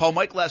be. Call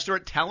Mike Lester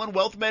at Talon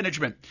Wealth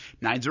Management,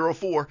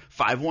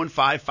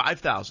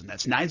 904-515-5000.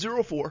 That's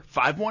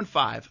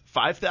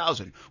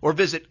 904-515-5000 or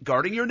visit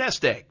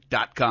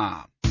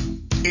guardingyournest.com.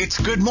 It's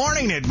Good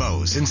Morning at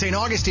Moe's in St.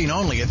 Augustine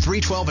only at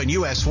 312 and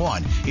US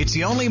 1. It's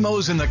the only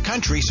Moe's in the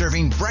country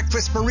serving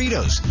breakfast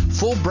burritos.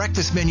 Full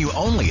breakfast menu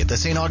only at the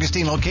St.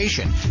 Augustine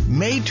location.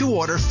 Made to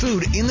order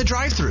food in the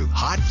drive-thru.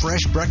 Hot,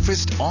 fresh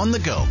breakfast on the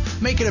go.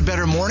 Make it a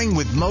better morning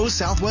with Moe's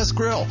Southwest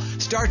Grill.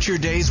 Start your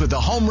days with the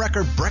home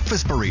wrecker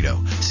breakfast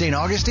burrito. St.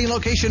 Augustine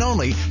location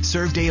only,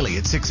 served daily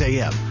at 6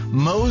 a.m.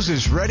 Moe's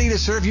is ready to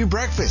serve you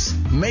breakfast.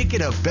 Make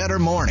it a better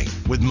morning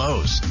with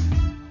Moe's.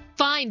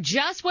 Find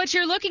just what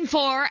you're looking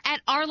for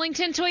at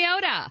Arlington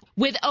Toyota.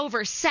 With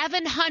over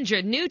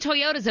 700 new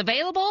Toyotas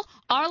available,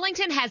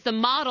 Arlington has the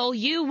model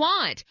you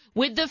want,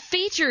 with the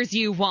features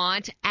you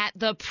want, at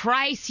the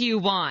price you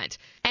want.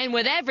 And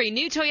with every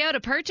new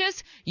Toyota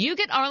purchase, you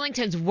get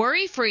Arlington's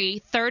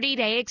worry-free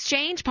 30-day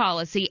exchange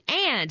policy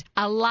and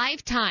a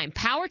lifetime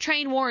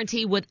powertrain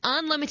warranty with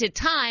unlimited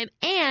time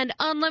and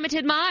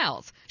unlimited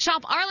miles.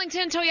 Shop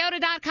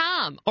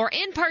ArlingtonToyota.com or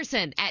in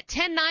person at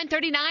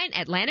 10939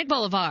 Atlantic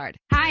Boulevard.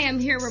 Hi, I'm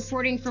here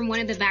reporting from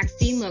one of the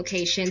vaccine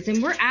locations,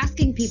 and we're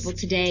asking people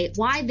today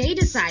why they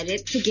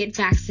decided to get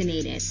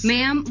vaccinated.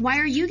 Ma'am, why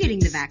are you getting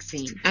the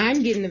vaccine?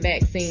 I'm getting the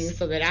vaccine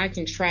so that I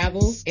can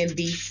travel and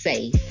be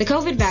safe. The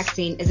COVID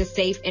vaccine is a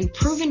safe and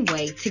proven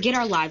way to get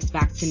our lives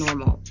back to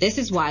normal. This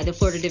is why the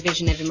Florida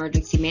Division of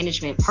Emergency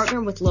Management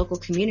partnered with local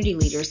community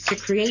leaders to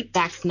create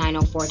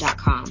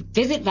Vax904.com.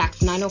 Visit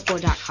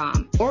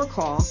Vax904.com or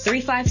call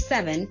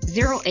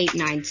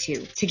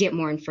 357-0892 to get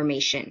more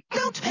information.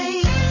 Don't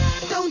pay,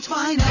 don't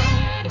find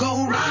out,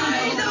 go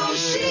Rhino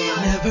Shield.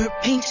 Never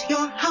paint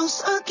your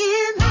house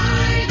again.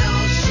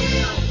 Rhino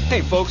Shield.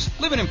 Hey folks,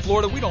 living in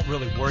Florida, we don't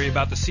really worry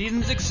about the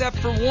seasons except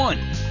for one,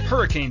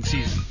 hurricane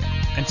season.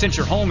 And since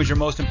your home is your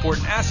most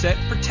important asset,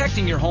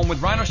 protecting your home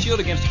with Rhino Shield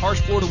against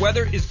harsh Florida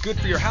weather is good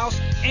for your house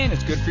and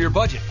it's good for your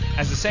budget.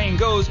 As the saying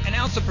goes, an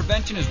ounce of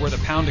prevention is worth a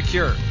pound of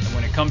cure. And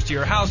when it comes to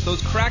your house,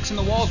 those cracks in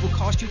the walls will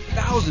cost you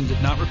thousands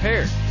if not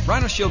repaired.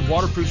 Rhino Shield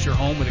waterproofs your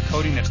home with a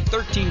coating that's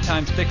 13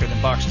 times thicker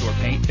than box store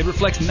paint. It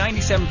reflects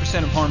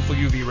 97% of harmful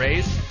UV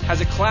rays,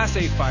 has a Class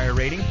A fire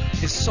rating,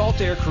 is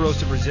salt air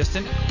corrosive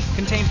resistant,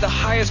 contains the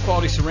highest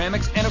quality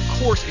ceramics, and of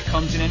course it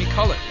comes in any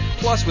color.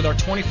 Plus, with our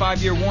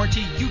 25-year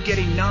warranty, you get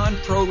a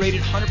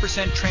non-prorated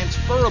 100%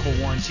 transferable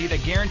warranty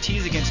that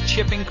guarantees against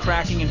chipping,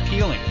 cracking, and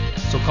peeling.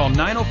 So call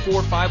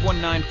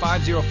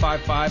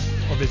 904-519-5055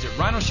 or visit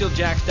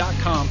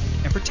RhinoShieldJax.com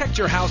and protect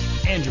your house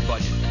and your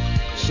budget.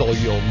 So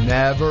you'll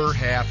never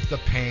have to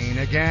paint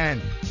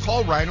again.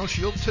 Call Rhino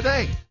Shield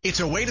today. It's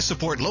a way to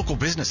support local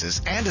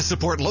businesses and to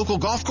support local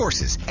golf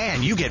courses.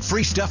 And you get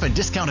free stuff and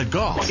discounted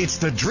golf. It's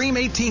the Dream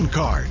 18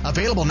 card.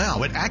 Available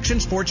now at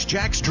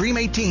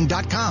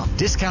ActionSportsJacksDream18.com.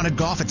 Discounted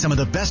golf at some of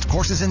the best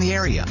courses in the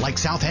area, like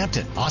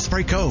Southampton,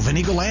 Osprey Cove, and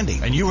Eagle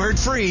Landing. And you heard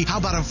free. How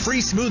about a free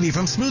smoothie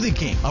from Smoothie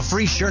King, a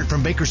free shirt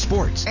from Baker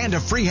Sports, and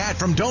a free hat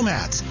from Dome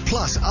Hats,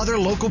 plus other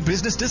local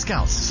business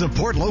discounts.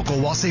 Support local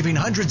while saving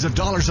hundreds of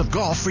dollars of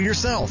golf for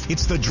yourself.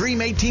 It's the Dream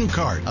 18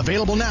 card.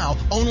 Available now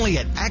only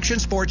at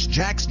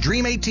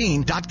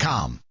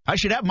ActionSportsJacksDream18.com. I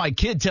should have my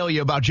kid tell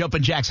you about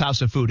Jumpin' Jack's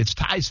House of Food. It's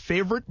Ty's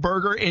favorite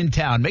burger in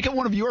town. Make it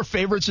one of your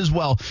favorites as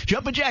well.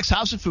 Jumpin' Jack's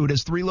House of Food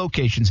has 3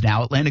 locations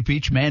now, Atlantic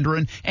Beach,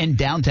 Mandarin, and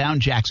downtown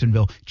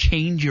Jacksonville.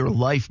 Change your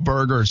life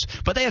burgers.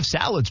 But they have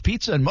salads,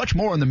 pizza, and much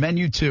more on the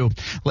menu, too.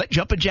 Let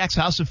Jumpin' Jack's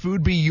House of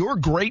Food be your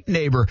great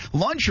neighbor.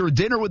 Lunch or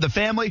dinner with the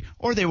family,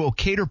 or they will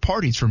cater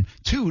parties from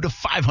 200 to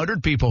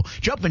 500 people.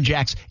 Jumpin'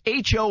 Jack's,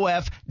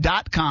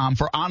 HOF.com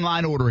for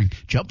online ordering.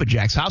 Jumpin'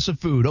 Jack's House of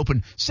Food,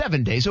 open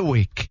 7 days a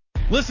week.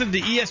 Listen to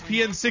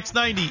ESPN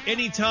 690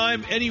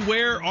 anytime,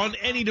 anywhere, on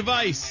any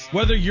device.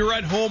 Whether you're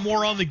at home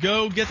or on the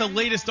go, get the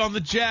latest on the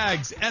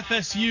Jags,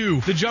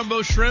 FSU, the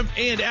Jumbo Shrimp,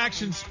 and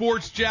Action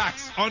Sports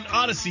Jacks on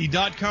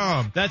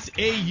Odyssey.com. That's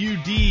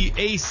AUDACY.com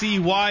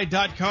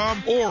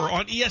or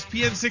on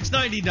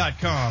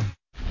ESPN690.com.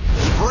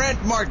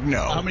 Brent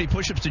Martineau. How many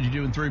push-ups did you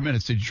do in 3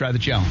 minutes? Did you try the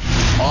challenge?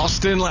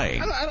 Austin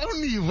Lane. I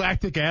don't need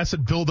lactic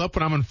acid build up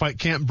when I'm in fight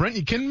camp. Brent,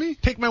 you kidding me?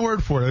 Take my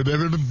word for it. I've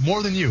been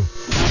more than you.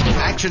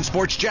 Action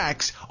Sports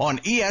Jacks on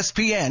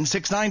ESPN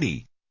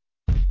 690.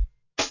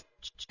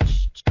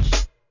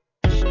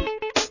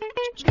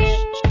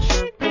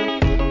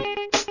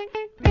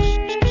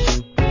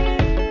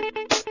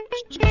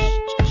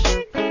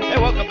 Hey,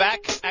 welcome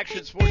back.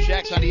 Action Sports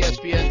Jacks on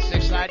ESPN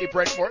 690.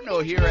 Brent Martineau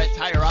here at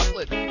Tire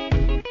Outlet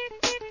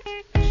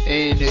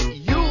in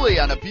Yulee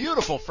on a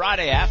beautiful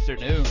Friday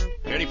afternoon.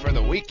 Ready for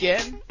the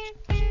weekend?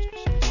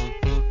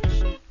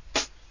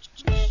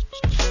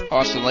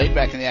 Austin Lane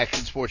back in the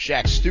Action Sports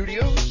Jack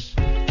studios.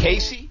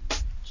 Casey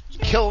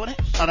killing it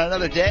on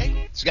another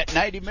day. He's got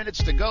 90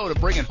 minutes to go to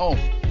bring it home.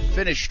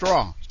 Finish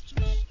strong.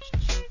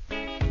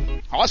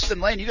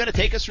 Austin Lane, you going to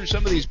take us through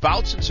some of these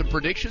bouts and some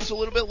predictions a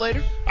little bit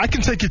later? I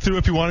can take you through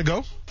if you want to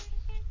go.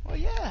 Well,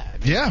 yeah.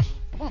 Yeah.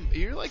 Come on,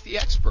 you're like the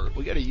expert.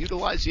 We got to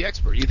utilize the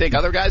expert. You think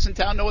other guys in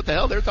town know what the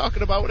hell they're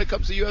talking about when it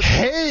comes to UFC?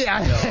 Hey,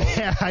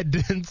 I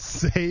didn't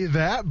say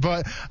that,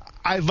 but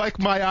I like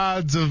my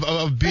odds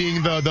of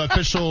being the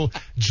official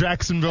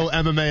Jacksonville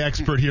MMA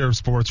expert here of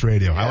Sports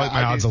Radio. Yeah, I like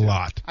my odds a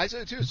lot. I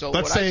say too. So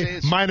let's say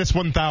minus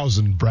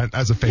 1,000, Brent,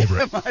 as a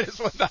favorite. Minus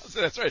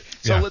 1,000, that's right.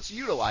 So let's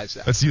utilize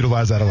that. Let's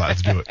utilize that a lot.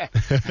 Let's do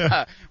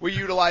it. We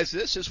utilize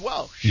this as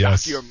well.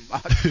 Yes. Shock your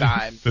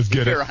time. Let's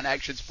get here it. On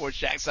Action Sports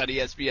Jacks on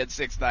ESPN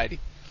 690.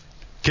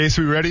 Case,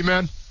 we ready,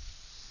 man?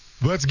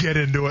 Let's get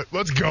into it.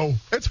 Let's go.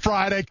 It's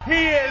Friday.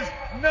 He is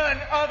none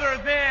other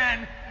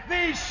than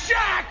the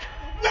Shock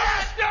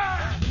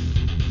Master!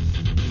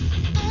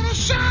 Gonna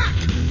shock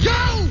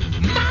yo,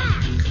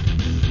 Mark!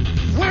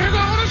 We're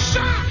gonna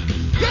shock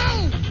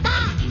yo,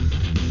 Mark!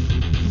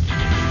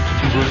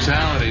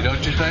 Brutality,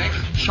 don't you think?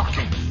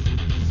 Shocking.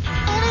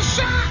 Gonna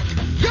shock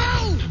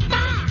yo,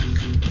 Mark!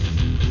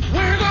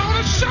 We're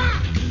gonna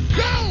shock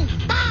yo,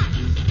 Mark!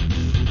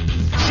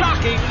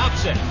 Shocking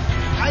upset.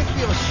 I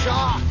feel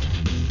shocked.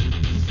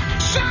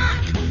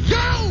 Shock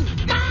yo,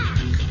 Mark!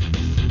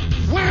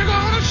 We're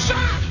gonna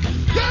shock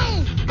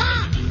yo,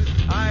 Mark!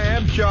 I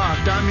am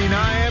shocked.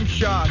 I am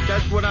shocked.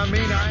 That's what I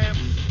mean. I am.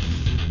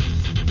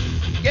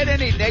 Get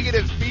any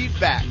negative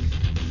feedback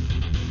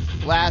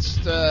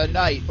last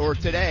night or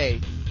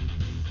today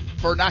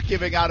for not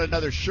giving out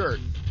another shirt?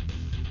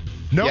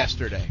 Nope.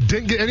 Yesterday.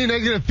 Didn't get any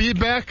negative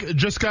feedback.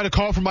 Just got a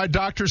call from my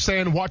doctor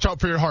saying, watch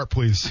out for your heart,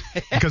 please,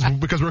 because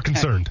we're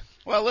concerned.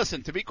 Well,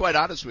 listen, to be quite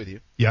honest with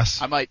you,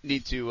 yes, I might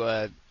need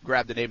to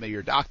grab the name of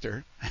your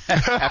doctor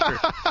after,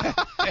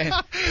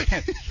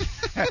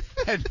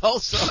 and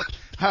also,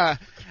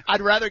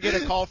 I'd rather get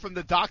a call from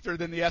the doctor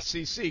than the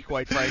FCC,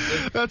 quite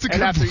frankly. That's a good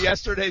And after point.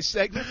 yesterday's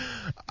segment,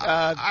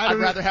 I'd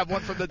rather have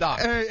one from the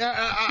doctor. Hey,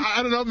 I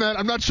don't know, man.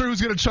 I'm not sure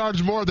who's going to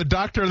charge more, the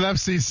doctor or the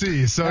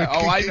FCC. So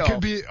I know. It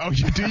could be. Oh,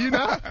 do you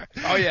know?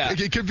 Oh yeah.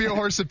 It could be a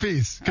horse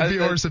apiece. Could be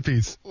a horse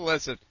apiece.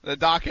 Listen, the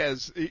doc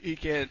has he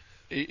can't.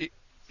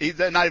 He's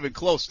not even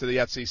close to the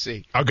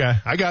FCC. Okay,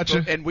 I got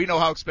you. And we know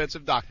how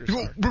expensive doctors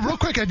are. Real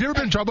quick, have you ever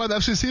been in trouble by the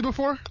FCC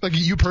before? Like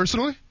you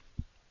personally?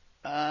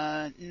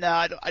 No,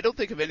 I don't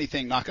think of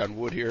anything. Knock on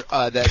wood here.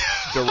 That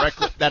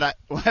directly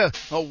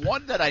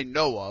one that I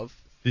know of.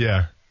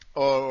 Yeah.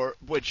 Or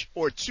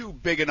two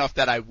big enough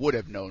that I would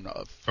have known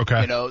of.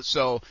 Okay. You know,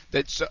 so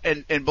that's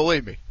and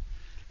believe me,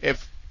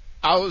 if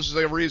I was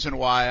the reason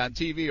why on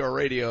TV or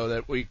radio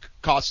that we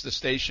cost the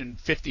station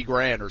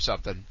 $50,000 or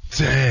something.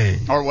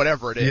 Dang. Or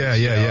whatever it is.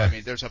 Yeah. I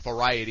mean, there's a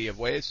variety of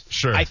ways.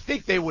 Sure. I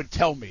think they would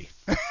tell me.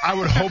 I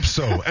would hope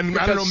so. And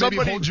I don't know, maybe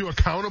hold you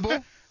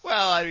accountable?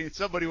 Well, I mean,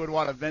 somebody would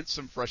want to vent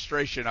some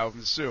frustration, I would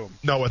assume.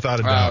 No,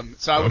 without a doubt.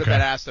 So I would have been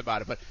asked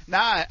about it. But,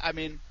 no.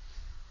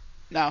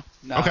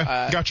 Okay,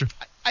 gotcha.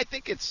 I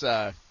think it's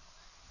I've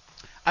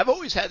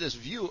always had this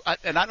view,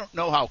 and I don't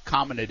know how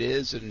common it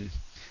is, and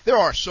there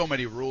are so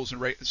many rules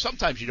and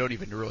sometimes you don't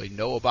even really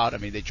know about. I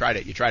mean, you try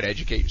to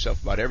educate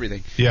yourself about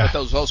everything, but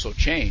those also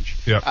change.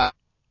 Yeah.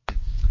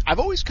 I've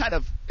always kind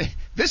of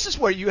 – this is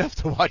where you have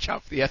to watch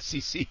out for the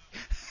FCC.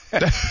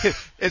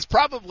 It's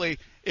probably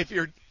if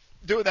you're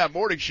doing that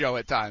morning show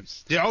at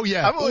times. Yeah, oh,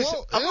 yeah. I've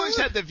always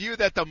had the view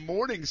that the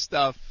morning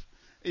stuff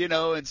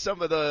and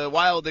some of the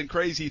wild and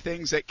crazy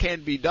things that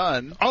can be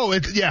done. Oh,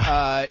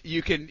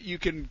 you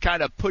can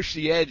kind of push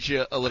the edge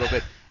a little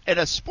bit. In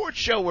a sports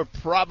show, we're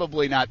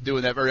probably not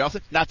doing that very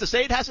often. Not to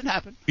say it hasn't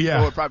happened. Yeah.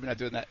 But we're probably not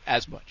doing that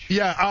as much.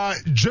 Yeah,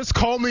 just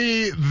call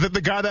me the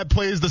guy that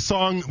plays the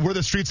song Where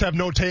the Streets Have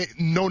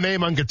No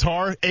Name on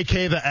guitar,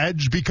 a.k.a. The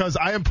Edge, because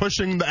I am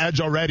pushing the edge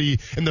already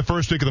in the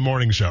first week of the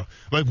morning show.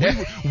 Like,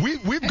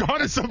 we've gone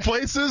to some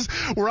places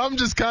where I'm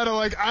just kind of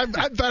like, I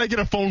bet I get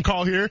a phone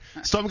call here,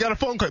 so I've got a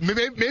phone call.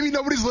 Maybe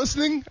nobody's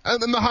listening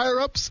in the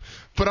higher-ups,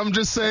 but I'm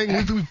just saying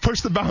we've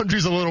pushed the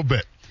boundaries a little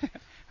bit.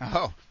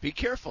 Oh, be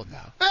careful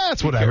now.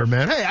 That's whatever,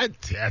 man. Hey,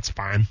 that's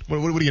fine. What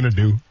are you going to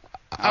do?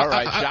 All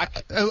right,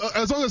 Jack.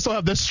 As long as I still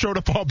have this show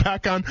to fall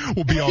back on,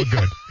 we'll be all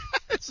good.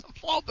 It's a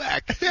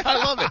fallback.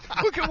 I love it.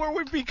 Look at where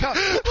we've become.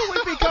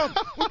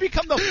 We've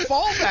become the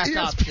fallback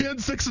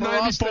ESPN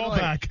 690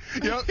 fallback.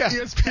 Yep, yeah.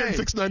 ESPN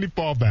 690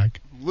 fallback.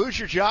 Lose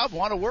your job,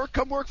 want to work,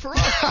 come work for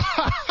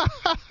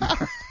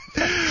us.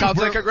 Sounds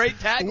like a great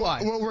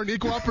tagline. Well, we're an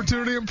equal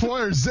opportunity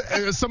employer.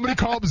 Somebody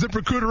call up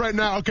ZipRecruiter right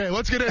now. Okay,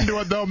 let's get into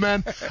it, though,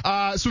 man.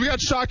 So we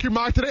got Shock Your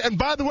Mock today. And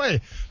by the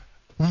way,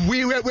 we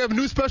have a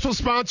new special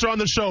sponsor on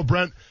the show,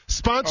 Brent.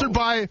 Sponsored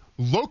by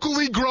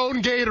locally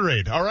grown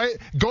Gatorade, all right?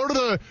 Go to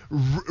the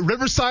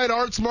Riverside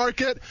Arts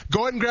Market.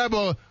 Go ahead and grab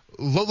a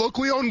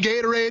locally owned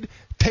Gatorade.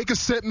 Take a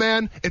sip,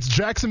 man. It's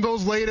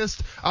Jacksonville's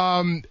latest.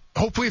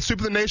 Hopefully it's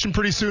sweeping the nation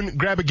pretty soon.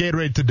 Grab a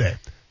Gatorade today.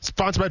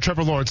 Sponsored by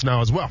Trevor Lawrence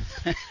now as well.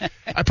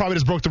 I probably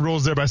just broke the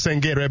rules there by saying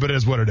Gatorade, but it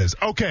is what it is.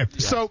 Okay,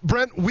 So,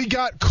 Brent, we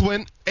got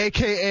Clint,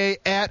 a.k.a.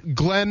 at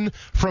Glenn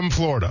from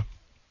Florida.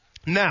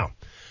 Now,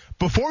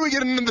 before we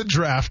get into the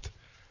draft,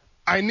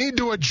 I need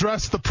to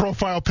address the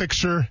profile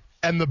picture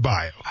and the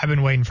bio. I've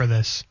been waiting for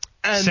this.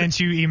 And since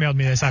you emailed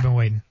me this, I've been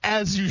waiting.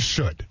 As you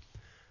should.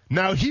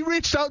 Now, he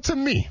reached out to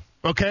me,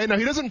 okay? Now,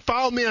 he doesn't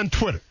follow me on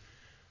Twitter.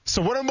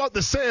 So what I'm about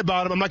to say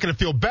about him, I'm not going to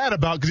feel bad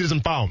about because he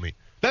doesn't follow me.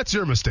 That's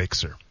your mistake,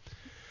 sir.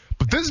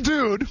 But this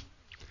dude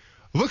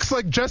looks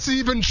like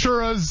Jesse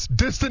Ventura's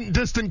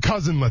distant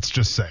cousin, let's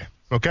just say.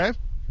 Okay?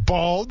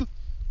 Bald,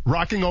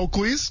 rocking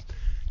Oakleys,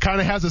 kind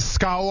of has a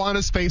scowl on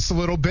his face a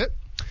little bit.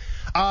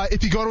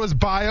 If you go to his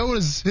bio,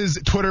 his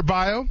Twitter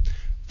bio,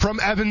 from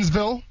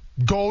Evansville,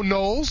 go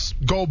Knowles,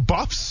 go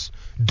Buffs,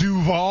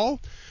 Duval,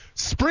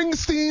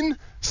 Springsteen,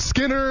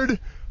 Skinnerd,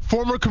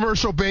 former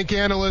commercial bank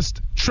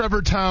analyst,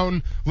 Trevor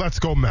Town, let's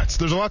go Mets.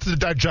 There's a lot to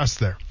digest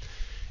there.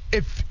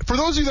 For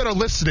those of you that are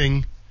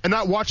listening and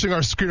not watching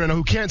our screen right now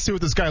who can't see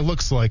what this guy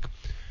looks like,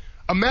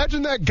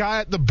 imagine that guy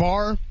at the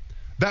bar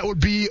that would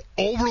be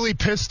overly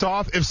pissed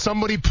off if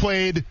somebody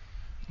played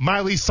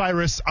Miley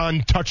Cyrus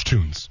on Touch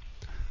Tunes.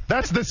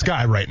 That's this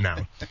guy right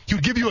now. He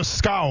would give you a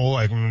scowl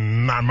like,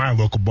 not my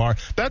local bar.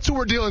 That's who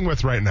we're dealing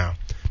with right now.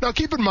 Now,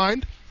 keep in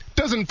mind,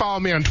 doesn't follow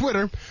me on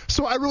Twitter,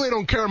 so I really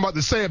don't care what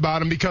to say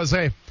about him because,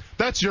 hey,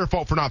 that's your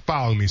fault for not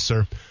following me,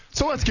 sir.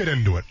 So let's get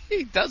into it.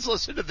 He does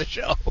listen to the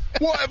show.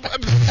 Well,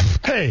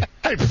 hey.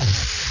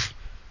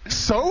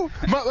 So,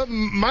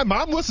 my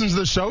mom listens to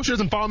the show. She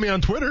doesn't follow me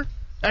on Twitter.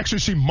 Actually,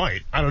 she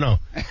might. I don't know.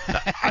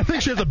 I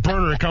think she has a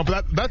burner account,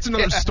 but that's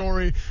another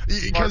story.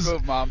 Smart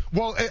move, Mom.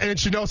 Well, and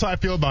she knows how I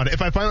feel about it.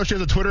 If I find out she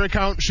has a Twitter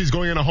account, she's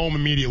going in a home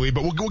immediately,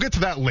 but we'll get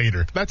to that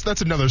later.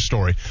 That's another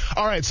story.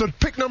 All right, so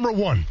pick number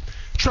 1.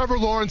 Trevor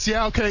Lawrence,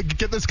 yeah, okay,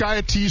 get this guy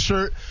a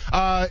T-shirt.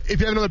 If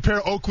you have another pair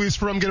of Oakleys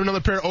for him, get him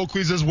another pair of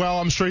Oakleys as well.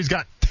 I'm sure he's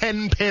got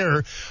 10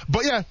 pair.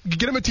 But, yeah,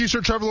 get him a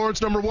T-shirt, Trevor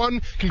Lawrence, number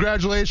 1.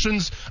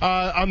 Congratulations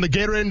on the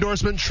Gatorade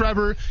endorsement,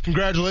 Trevor.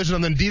 Congratulations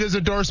on the Adidas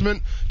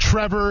endorsement,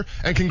 Trevor.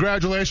 And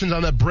congratulations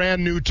on that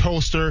brand new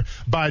toaster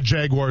by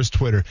Jaguars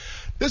Twitter.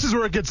 This is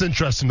where it gets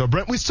interesting, though,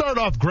 Brent. We started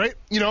off great.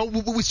 You know,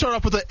 we start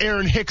off with the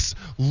Aaron Hicks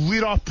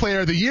leadoff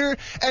player of the year,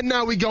 and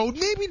now we go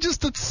maybe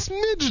just a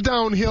smidge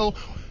downhill.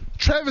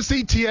 Travis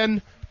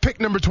Etienne,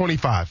 pick number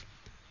 25.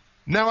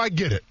 Now I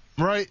get it,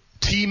 right?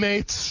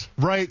 Teammates,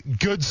 right?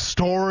 Good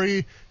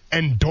story,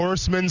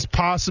 endorsements,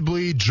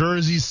 possibly,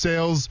 jersey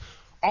sales,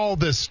 all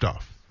this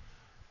stuff.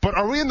 But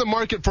are we in the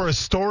market for a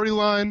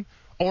storyline,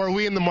 or are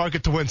we in the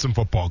market to win some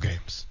football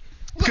games?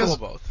 Because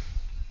both.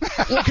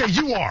 Okay,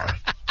 you are.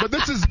 But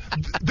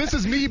this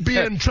is me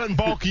being Trent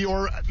Baalke,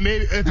 or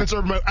maybe if it's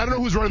Urban Meyer. I don't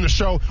know who's running the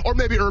show, or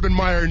maybe Urban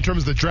Meyer in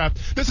terms of the draft.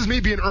 This is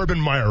me being Urban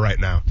Meyer right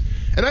now.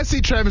 And I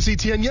see Travis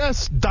Etienne,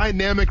 yes,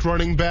 dynamic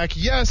running back,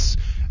 yes,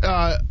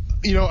 a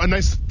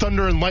nice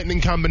thunder and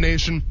lightning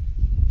combination.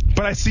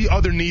 But I see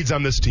other needs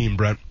on this team,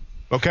 Brent.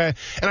 Okay?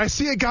 And I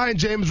see a guy in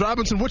James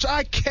Robinson, which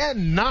I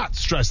cannot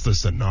stress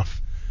this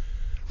enough.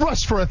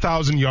 Rushed for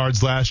 1,000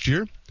 yards last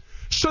year.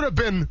 Should have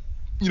been,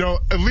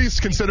 at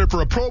least considered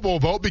for a Pro Bowl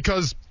vote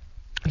because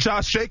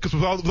Josh Jacobs,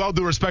 with all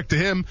due respect to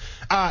him,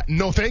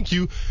 no thank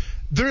you.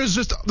 There's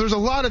a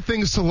lot of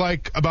things to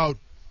like about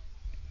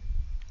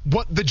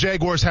what the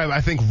Jaguars have,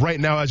 I think, right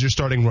now as your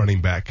starting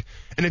running back.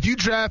 And if you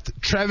draft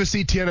Travis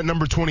Etienne at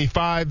number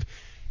 25,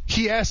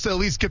 he has to at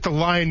least get the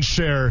lion's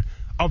share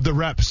of the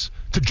reps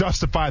to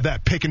justify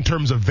that pick in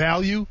terms of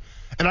value.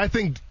 And I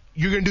think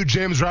you're going to do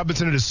James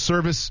Robinson a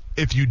disservice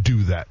if you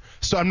do that.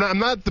 So I'm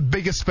not the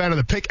biggest fan of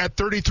the pick. At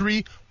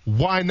 33,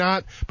 why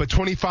not? But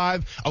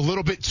 25, a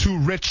little bit too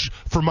rich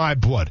for my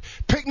blood.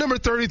 Pick number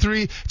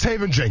 33,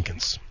 Taven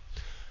Jenkins.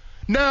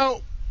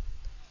 Now,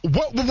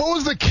 what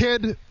was the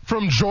kid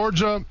from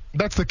Georgia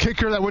that's the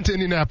kicker that went to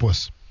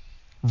Indianapolis?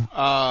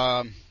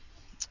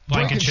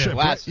 Blankenship.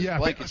 Yeah,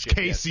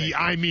 Casey. Yes,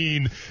 I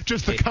mean,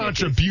 just the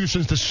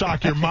contributions to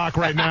shock your mock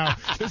right now.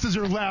 This is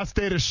your last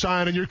day to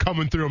shine, and you're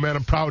coming through, man.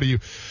 I'm proud of you.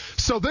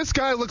 So this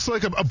guy looks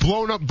like a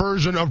blown-up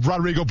version of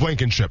Rodrigo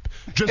Blankenship.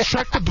 Just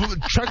check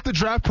the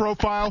draft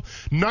profile.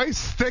 Nice,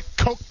 thick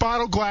Coke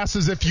bottle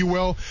glasses, if you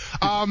will.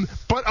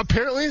 But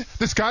apparently,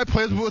 this guy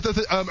plays with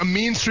a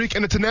mean streak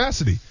and a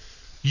tenacity.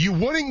 You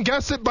wouldn't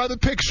guess it by the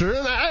picture.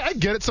 And I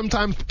get it.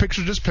 Sometimes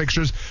pictures just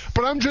pictures.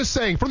 But I'm just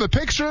saying, from the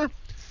picture,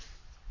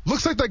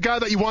 looks like that guy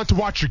that you want to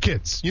watch your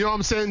kids. You know what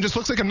I'm saying? Just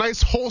looks like a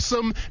nice,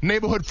 wholesome,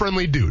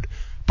 neighborhood-friendly dude.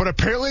 But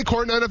apparently,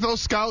 according to NFL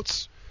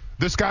scouts,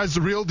 this guy's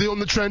the real deal in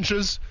the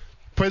trenches.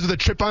 Plays with a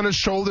chip on his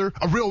shoulder.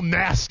 A real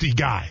nasty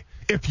guy,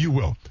 if you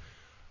will.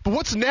 But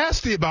what's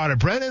nasty about it,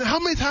 Brent? And how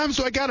many times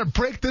do I got to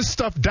break this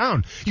stuff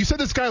down? You said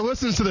this guy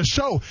listens to the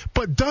show,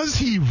 but does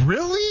he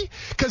really?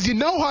 Because you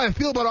know how I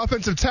feel about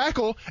offensive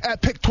tackle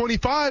at pick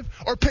 25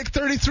 or pick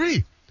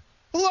 33.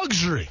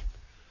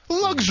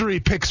 Luxury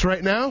picks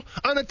right now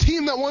on a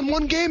team that won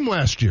one game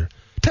last year.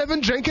 Taven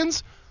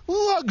Jenkins,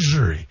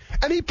 luxury.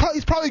 And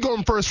he's probably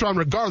going first round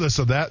regardless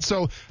of that.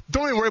 So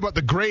don't even worry about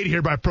the grade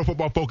here by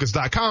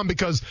ProFootballFocus.com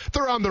because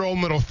they're on their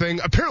own little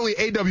thing. Apparently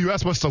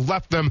AWS must have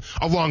left them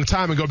a long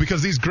time ago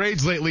because these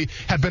grades lately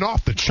have been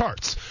off the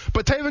charts.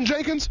 But Taven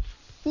Jenkins,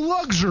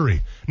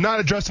 luxury. Not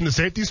addressing the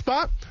safety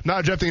spot, not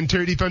addressing the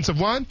interior defensive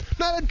line,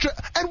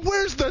 and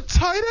where's the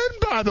tight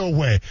end, by the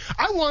way?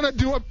 I want to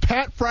do a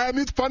Pat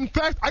Freiermuth fun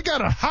fact. I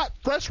got a hot,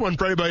 fresh one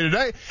for everybody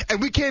today,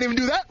 and we can't even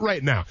do that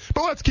right now.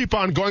 But let's keep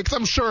on going, because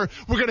I'm sure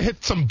we're going to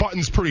hit some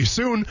buttons pretty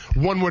soon,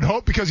 one would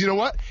hope, because you know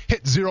what?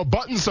 Hit 0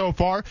 buttons so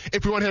far.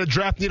 If we want to hit a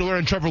draft needle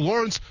and Trevor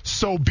Lawrence,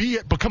 so be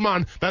it. But come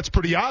on, that's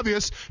pretty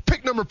obvious.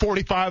 Pick number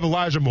 45,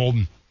 Elijah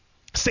Molden.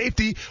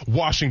 Safety,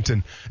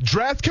 Washington.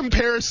 Draft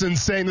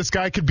comparisons saying this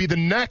guy could be the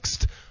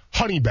next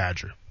Honey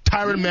Badger.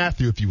 Tyrann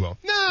Mathieu, if you will.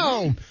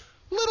 No.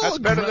 That's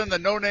better than the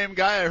no-name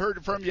guy I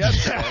heard from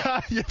yesterday.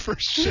 Yeah, for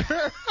sure.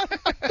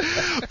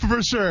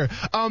 For sure.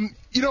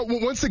 You know,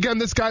 once again,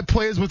 this guy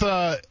plays with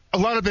a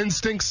lot of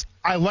instincts.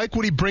 I like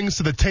what he brings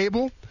to the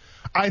table.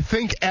 I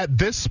think at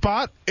this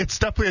spot, it's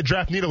definitely a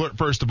draft need alert,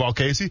 first of all,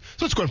 Casey.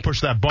 So let's go and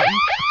push that button.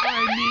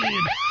 I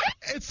mean,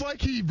 it's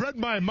like he read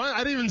my mind. I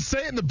didn't even say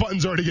it, and the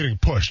button's already getting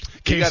pushed.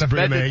 He got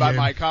offended by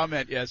my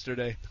comment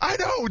yesterday. I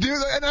know, dude.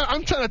 And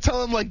I'm trying to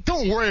tell him, like,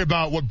 don't worry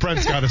about what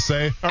Brent's got to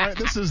say. All right,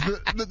 this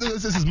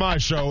is my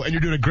show, and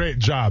you're doing a great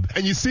job.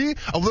 And you see,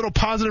 a little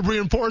positive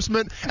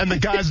reinforcement, and the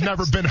guy's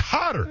never been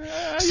hotter.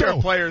 You're a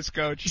player's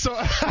coach.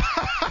 So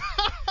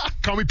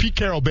call me Pete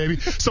Carroll, baby.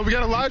 So we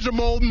got Elijah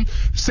Molden,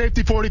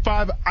 safety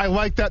 45. I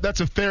like that. That's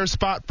a fair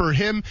spot for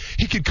him.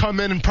 He could come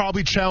in and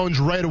probably challenge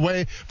right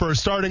away for a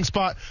starting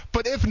spot.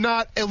 But if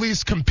not, at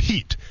least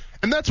compete.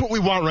 And that's what we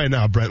want right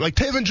now, Brett. Like,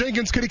 Taven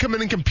Jenkins, could he come in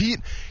and compete?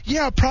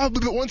 Yeah,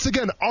 probably. But once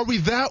again, are we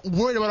that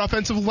worried about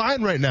offensive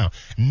line right now?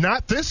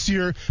 Not this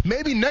year.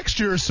 Maybe next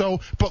year or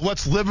so. But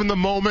let's live in the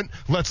moment.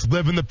 Let's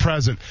live in the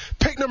present.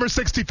 Pick number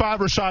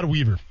 65, Rashad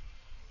Weaver.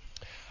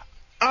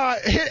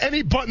 Hit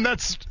any button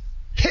that's...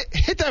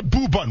 Hit that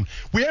boo button.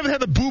 We haven't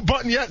had the boo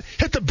button yet.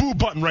 Hit the boo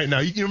button right now.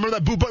 You remember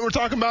that boo button we're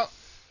talking about?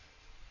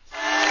 You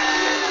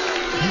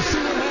see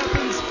what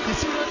happens? You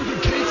see what happens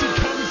when Casey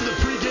comes to the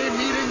pregame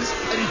meetings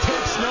and he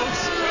takes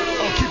notes?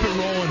 Oh, keep it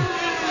rolling.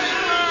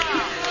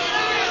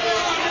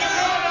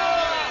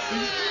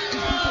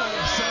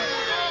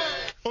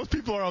 Those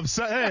people are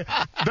upset. Hey,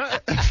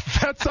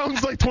 that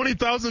sounds like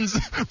 20,000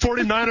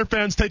 49er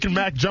fans taking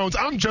Mac Jones.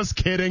 I'm just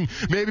kidding.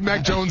 Maybe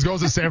Mac Jones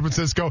goes to San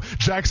Francisco.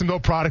 Jacksonville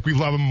product. We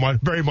love him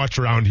very much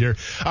around here.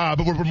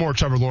 But we're more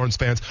Trevor Lawrence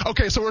fans.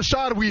 Okay, so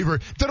Rashad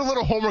Weaver. Did a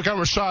little homework on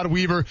Rashad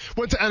Weaver.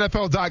 Went to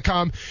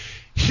NFL.com.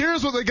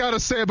 Here's what they got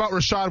to say about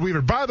Rashad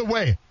Weaver. By the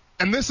way,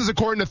 and this is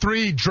according to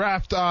 3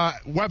 draft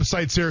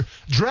websites here,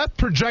 draft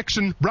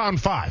projection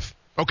round 5.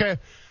 Okay?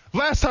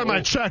 Last time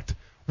I checked,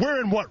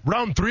 we're in what,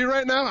 round 3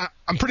 right now?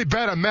 I'm pretty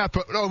bad at math,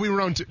 but we were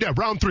round 2. Yeah,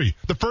 round 3.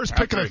 The first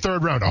pick of the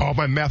 3rd round. Oh,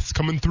 my math's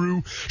coming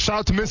through. Shout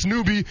out to Miss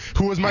Newbie,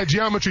 who was my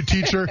geometry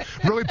teacher.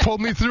 Really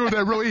pulled me through.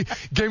 That really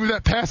gave me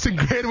that passing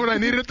grade when I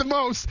needed it the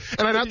most.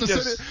 And I'd have to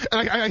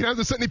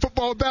sit any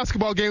football and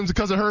basketball games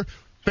because of her.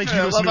 Thank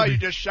you, Miss Newbie. I love how you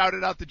just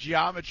shouted out the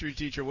geometry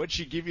teacher. Would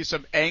she give you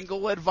some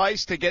angle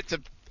advice to get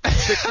to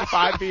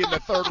 65 being the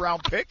 3rd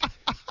round pick?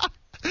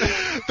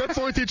 That's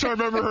the only teacher I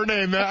remember her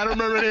name. I don't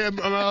remember any of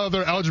my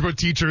other algebra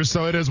teachers,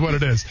 so it is what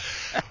it is.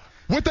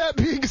 With that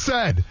being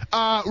said,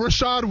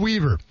 Rashad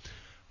Weaver.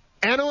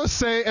 Analysts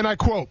say, and I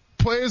quote,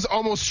 plays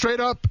almost straight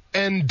up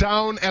and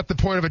down at the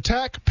point of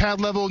attack. Pad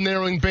level,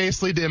 narrowing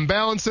base, lead to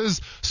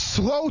imbalances.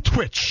 Slow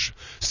twitch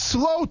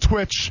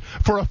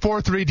for a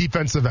 4-3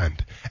 defensive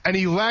end. And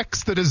he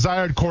lacks the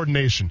desired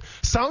coordination.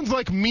 Sounds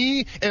like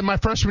me in my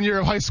freshman year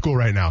of high school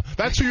right now.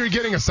 That's who you're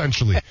getting,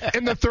 essentially,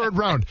 in the third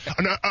round.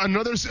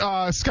 Another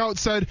scout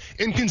said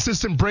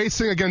inconsistent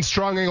bracing against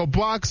strong angle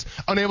blocks,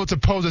 unable to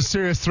pose a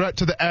serious threat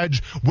to the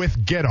edge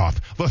with get-off.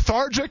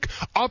 Lethargic,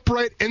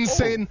 upright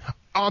inside,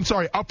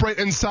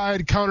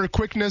 counter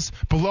quickness,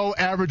 below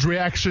average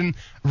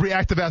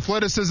reactive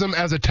athleticism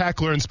as a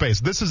tackler in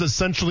space. This is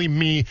essentially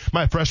me,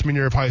 my freshman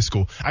year of high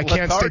school. I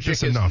can't state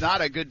this enough. Is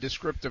not a good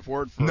descriptive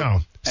word for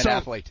an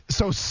athlete.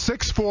 So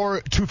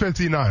 6'4",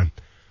 259.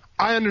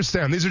 I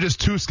understand. These are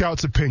just two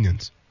scouts'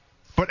 opinions.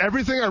 But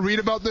everything I read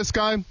about this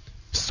guy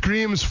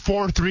screams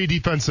 4-3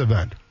 defensive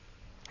end.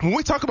 When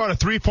we talk about a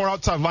 3-4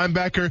 outside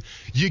linebacker,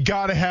 you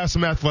got to have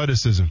some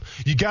athleticism.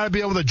 You got to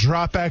be able to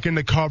drop back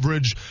into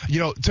coverage,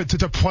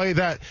 to play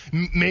that,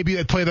 maybe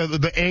they play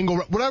the angle,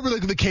 whatever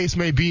the case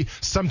may be.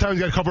 Sometimes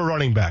you got to cover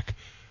running back.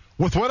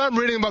 With what I'm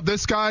reading about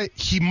this guy,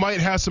 he might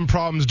have some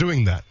problems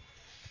doing that.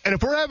 And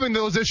if we're having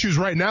those issues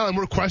right now and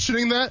we're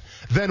questioning that,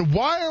 then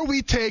why are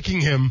we taking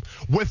him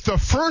with the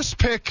first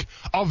pick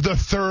of the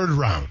third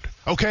round?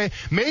 Okay?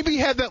 Maybe he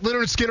had that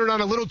Leonard Skinner on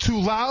a little too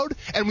loud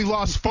and we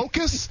lost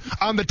focus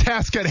on the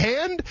task at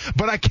hand,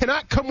 but I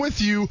cannot come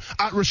with you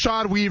at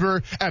Rashad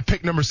Weaver at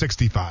pick number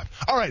 65.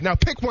 All right, now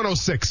pick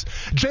 106,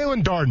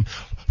 Jalen Darden.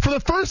 For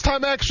the first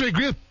time, I actually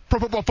agree with Pro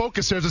Football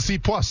Focus here as a C+.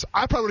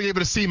 I probably would have gave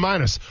it a C-.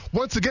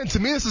 Once again, to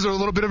me, this is a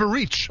little bit of a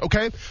reach,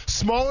 okay?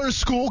 Smaller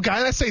school guy,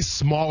 and I say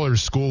smaller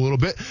school a little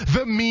bit,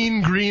 the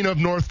Mean Green of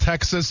North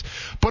Texas.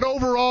 But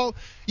overall,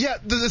 yeah,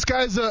 this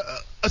guy's a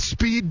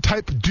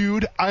speed-type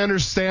dude. I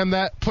understand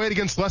that. Played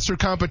against lesser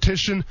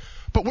competition.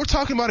 But we're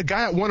talking about a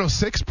guy at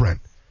 106, Brent.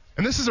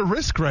 And this is a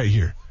risk right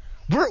here.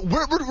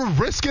 We're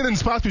risking in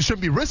spots we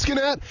shouldn't be risking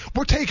at.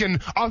 We're taking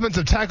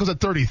offensive tackles at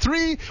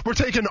 33. We're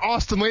taking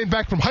Austin Lane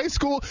back from high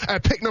school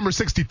at pick number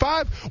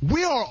 65.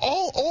 We are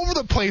all over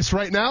the place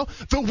right now.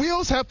 The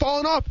wheels have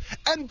fallen off.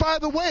 And by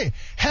the way,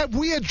 have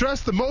we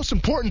addressed the most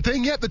important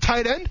thing yet, the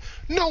tight end?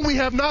 No, we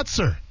have not,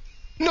 sir.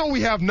 No,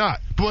 we have not.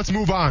 But let's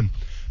move on.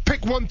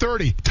 Pick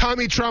 130,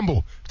 Tommy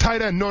Tremble,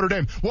 tight end, Notre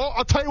Dame. Well,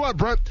 I'll tell you what,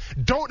 Brent,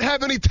 don't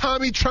have any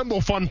Tommy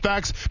Tremble fun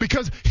facts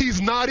because he's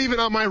not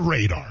even on my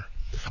radar.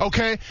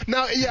 Okay?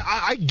 Now, yeah,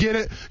 I get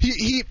it.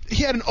 He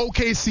had an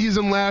okay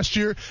season last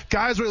year.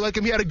 Guys really like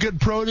him. He had a good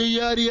pro,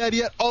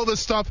 yada, all this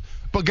stuff.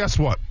 But guess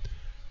what?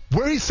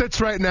 Where he sits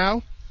right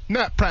now, he's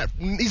not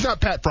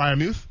Pat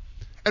Freiermuth,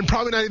 and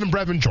probably not even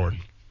Brevin Jordan.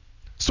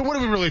 So what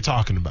are we really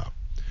talking about?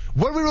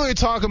 What are we really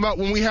talking about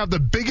when we have the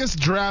biggest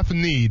draft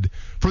need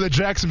for the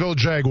Jacksonville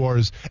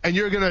Jaguars, and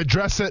you're going to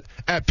address it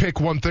at pick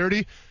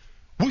 130?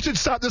 We should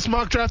stop this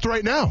mock draft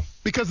right now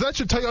because that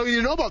should tell you all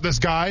you know about this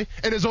guy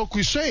and his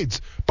Oakley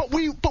shades. But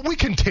we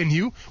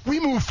continue, we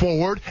move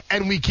forward,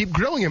 and we keep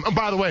grilling him. And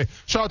by the way,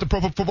 shout out to Pro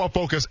Football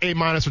Focus, A-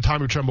 for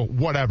Tommy Tremble,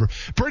 whatever.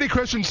 Brady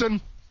Christensen,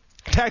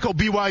 tackle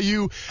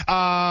BYU,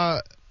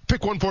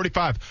 pick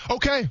 145.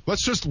 Okay,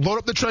 let's just load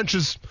up the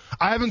trenches.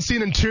 I haven't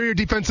seen interior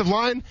defensive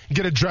line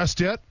get addressed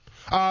yet.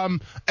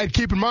 And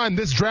keep in mind,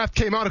 this draft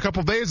came out a couple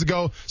of days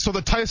ago, so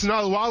the Tyson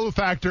Alualu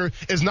factor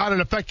is not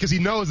in effect because he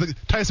knows that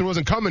Tyson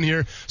wasn't coming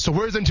here. So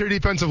where's the interior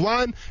defensive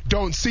line?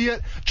 Don't see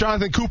it.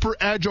 Jonathan Cooper,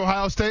 edge,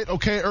 Ohio State.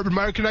 Okay, Urban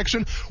Meyer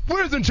connection.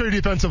 Where's the interior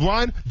defensive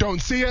line?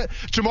 Don't see it.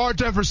 Jamar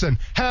Jefferson,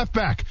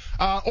 halfback.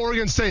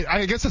 Oregon State.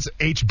 I guess that's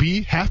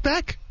HB,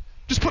 halfback?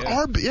 Just put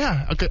RB.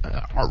 Yeah, okay.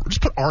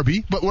 Just put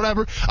RB, but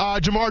whatever.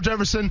 Jamar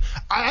Jefferson,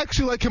 I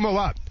actually like him a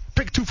lot.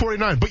 Pick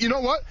 249. But you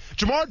know what?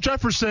 Jamar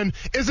Jefferson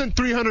isn't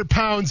 300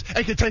 pounds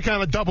and can take on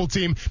a double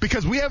team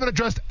because we haven't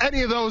addressed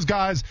any of those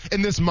guys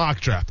in this mock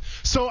draft.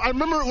 So I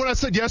remember when I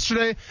said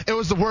yesterday it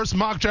was the worst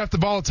mock draft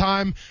of all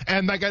time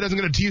and that guy doesn't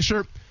get a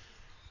T-shirt.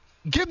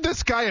 Give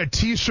this guy a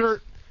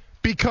T-shirt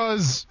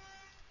because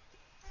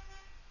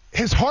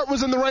his heart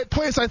was in the right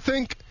place, I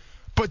think,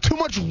 but too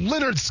much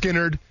Leonard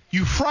Skinner.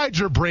 You fried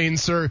your brain,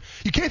 sir.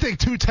 You can't take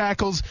two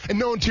tackles and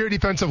no interior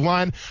defensive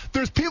line.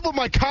 There's people in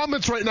my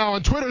comments right now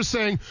on Twitter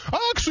saying,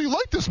 I actually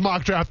like this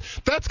mock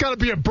draft. That's got to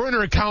be a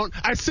burner account.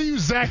 I see you,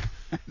 Zach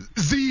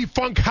Z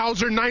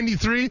Funkhauser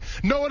 93.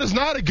 No, it is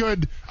not a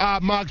good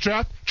mock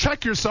draft.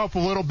 Check yourself a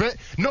little bit.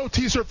 No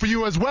T-shirt for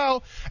you as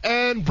well.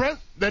 And Brent,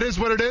 that is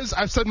what it is.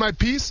 I've said my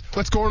piece.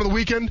 Let's go into the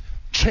weekend.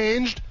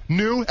 Changed,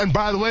 new, and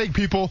by the way,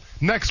 people,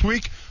 next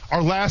week,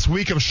 our last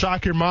week of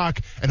Shock Your Mock,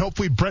 and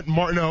hopefully Brent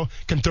Martineau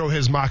can throw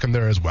his mock in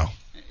there as well.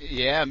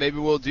 Yeah, maybe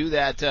we'll do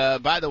that.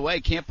 By the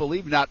way, can't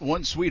believe not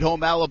one Sweet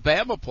Home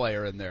Alabama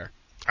player in there.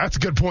 That's a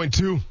good point,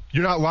 too.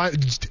 You're not lying.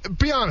 Just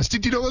be honest.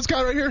 Did you know this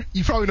guy right here?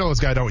 You probably know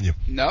this guy, don't you?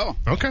 No.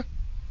 Okay.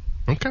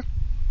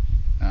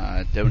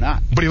 Do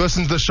not. But he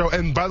listens to the show.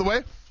 And by the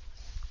way,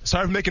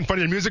 sorry for making fun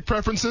of your music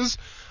preferences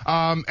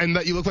and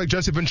that you look like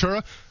Jesse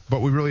Ventura,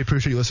 but we really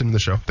appreciate you listening to the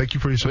show. Thank you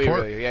for your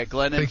support. Yeah,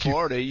 Glenn in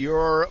Florida,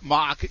 your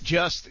mock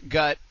just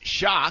got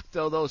shocked,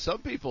 although some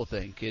people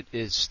think it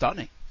is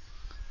stunning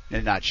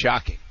and not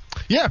shocking.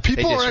 Yeah,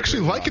 people are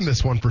actually liking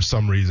this one for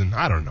some reason.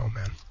 I don't know,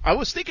 man. I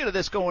was thinking of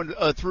this going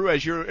through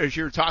as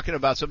you're talking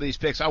about some of these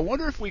picks. I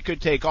wonder if we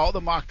could take all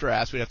the mock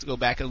drafts. We'd have to go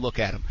back and look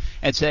at them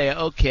and say,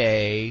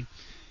 okay,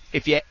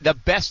 if the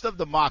best of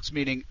the mocks,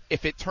 meaning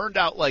if it turned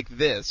out like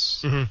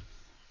this,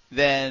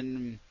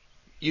 then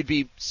you'd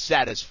be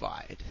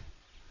satisfied.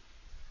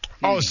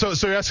 Oh, so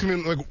you're asking me,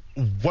 like,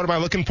 what am I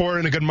looking for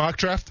in a good mock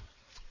draft?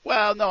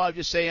 Well, no, I'm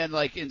just saying,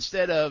 like,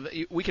 instead of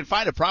 – we can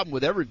find a problem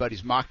with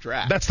everybody's mock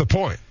draft. That's the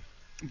point.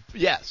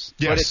 Yes.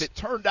 But if it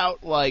turned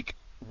out like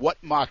what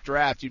mock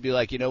draft, you'd be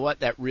like, you know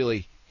what, that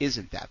really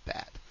isn't that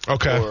bad.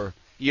 Okay. Or,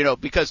 you know,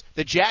 because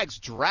the Jags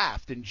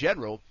draft in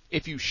general,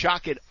 if you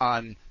shock it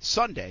on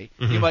Sunday,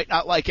 you might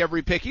not like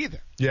every pick either.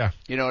 Yeah.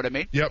 You know what I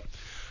mean? Yep.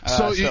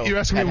 So you're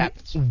asking me,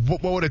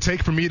 what would it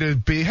take for me to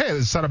be, hey,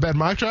 it's not a bad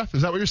mock draft?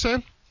 Is that what you're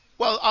saying?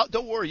 Well,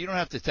 don't worry. You don't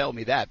have to tell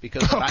me that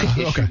because when I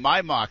issue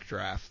my mock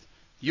draft,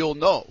 you'll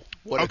know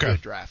what a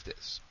good draft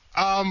is.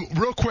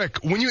 Real quick,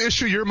 when you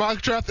issue your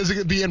mock draft, is it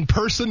going to be in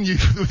person,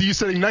 with you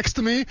sitting next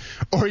to me,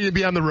 or are you going to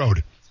be on the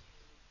road?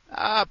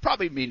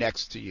 Probably me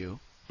next to you.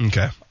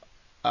 Okay.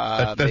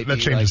 That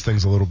changes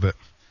things a little bit.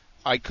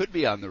 I could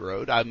be on the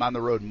road. I'm on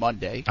the road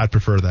Monday. I'd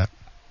prefer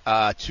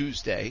that.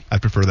 Tuesday.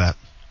 I'd prefer that.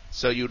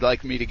 So you'd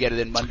like me to get it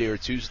in Monday or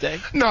Tuesday?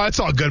 No, it's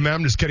all good, man.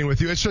 I'm just kidding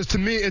with you. It's just, to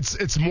me,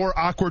 it's more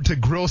awkward to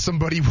grill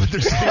somebody when they're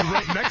sitting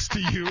right next to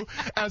you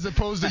as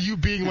opposed to you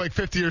being like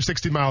 50 or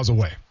 60 miles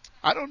away.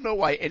 I don't know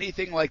why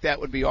anything like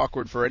that would be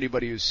awkward for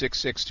anybody who's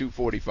 6'6",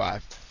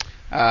 245.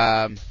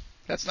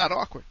 That's not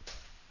awkward.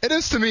 It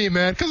is to me,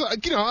 man, because,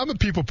 I'm a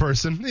people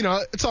person.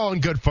 It's all in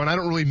good fun. I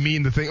don't really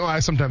mean the thing.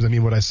 Sometimes I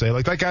mean what I say.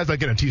 Like, that guy's like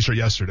getting a T-shirt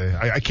yesterday.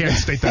 I can't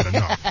state that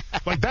enough.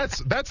 Like, that's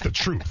the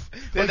truth.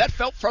 Like, that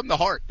felt from the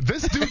heart.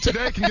 This dude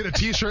today can get a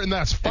T-shirt, and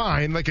that's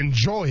fine. Like,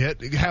 enjoy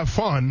it, have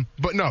fun.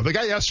 But, no, the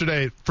guy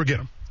yesterday, forget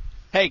him.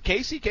 Hey,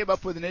 Casey came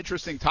up with an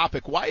interesting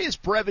topic. Why is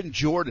Brevin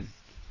Jordan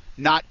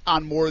not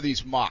on more of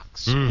these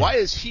mocks? Why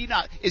is he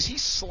not? Is he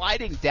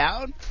sliding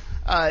down?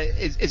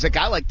 Is a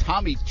guy like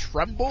Tommy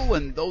Tremble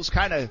and those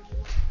kind of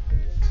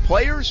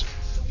players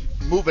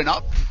moving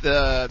up?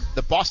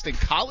 The Boston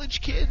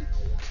College kid?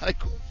 Like,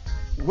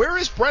 where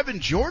is Brevin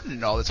Jordan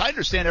in all this? I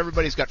understand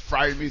everybody's got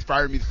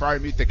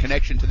Freiermuth, the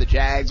connection to the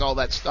Jags, all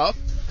that stuff.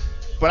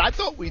 But I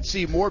thought we'd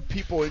see more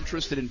people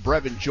interested in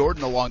Brevin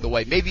Jordan along the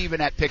way, maybe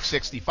even at pick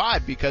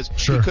 65 because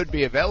he could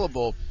be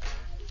available.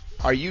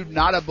 Are you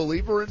not a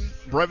believer in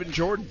Brevin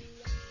Jordan?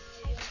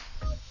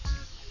 Do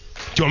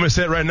you want me to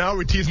say it right now? Or are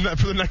we teasing that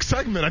for the next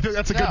segment? I think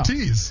that's a good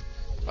tease.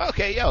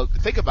 Okay,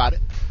 think about it.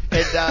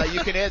 And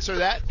you can answer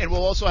that. And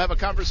we'll also have a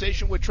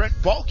conversation with Trent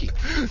Baalke.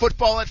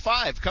 Football at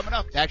 5 coming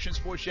up. Action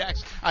Sports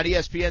Jacks on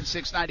ESPN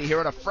 690 here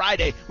on a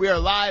Friday. We are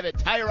live at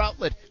Tire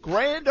Outlet.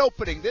 Grand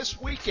opening this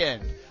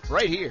weekend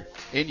right here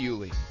in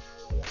Yulee.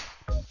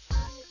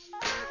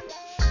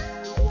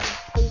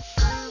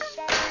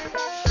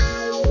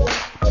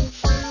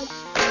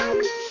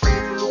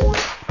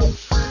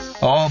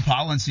 Oh,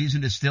 pollen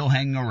season is still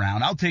hanging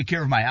around. I'll take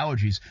care of my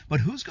allergies,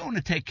 but who's going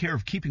to take care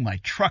of keeping my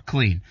truck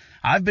clean?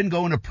 I've been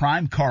going to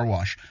Prime Car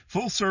Wash,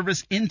 full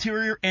service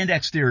interior and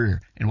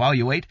exterior. And while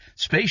you wait,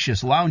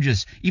 spacious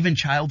lounges, even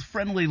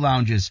child-friendly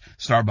lounges,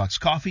 Starbucks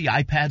coffee,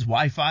 iPads,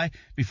 Wi-Fi.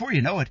 Before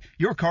you know it,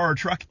 your car or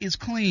truck is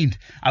cleaned.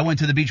 I went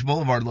to the Beach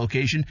Boulevard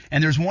location,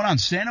 and there's one on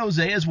San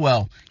Jose as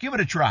well. Give it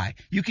a try.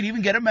 You can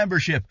even get a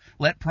membership.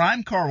 Let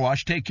Prime Car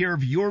Wash take care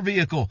of your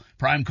vehicle.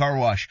 Prime Car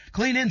Wash.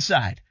 Clean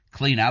inside.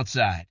 Clean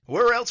outside.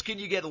 Where else can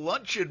you get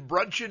luncheon,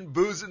 brunchin',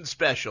 boozin'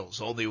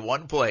 specials? Only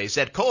one place,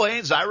 at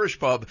Culhane's Irish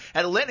Pub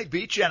at Atlantic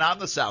Beach and on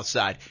the south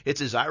side.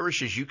 It's as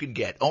Irish as you can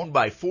get, owned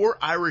by 4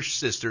 Irish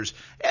sisters.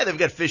 And they've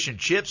got fish and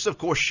chips, of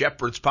course,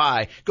 shepherd's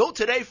pie. Go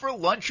today for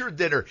lunch or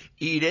dinner.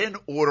 Eat in,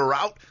 order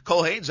out.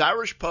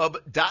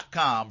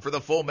 Culhane'sIrishPub.com for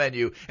the full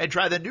menu. And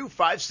try the new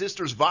 5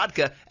 Sisters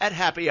vodka at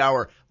happy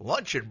hour.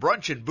 Luncheon,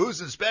 brunchin',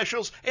 boozin'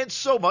 specials, and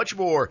so much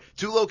more.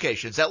 2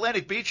 locations,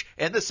 Atlantic Beach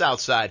and the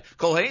south side.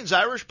 Culhane's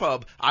Irish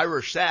Pub,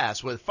 Irish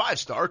sass with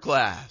 5-star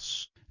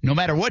class. No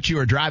matter what you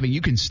are driving,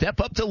 you can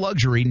step up to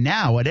luxury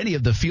now at any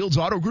of the Fields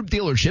Auto Group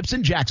dealerships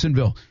in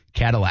Jacksonville.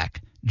 Cadillac,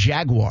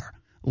 Jaguar,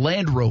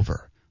 Land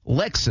Rover,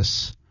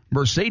 Lexus,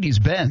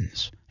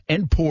 Mercedes-Benz,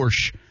 and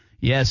Porsche.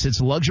 Yes, it's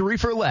luxury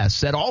for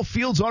less at all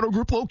Fields Auto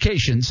Group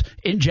locations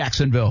in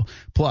Jacksonville.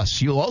 Plus,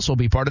 you'll also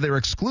be part of their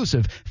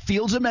exclusive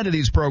Fields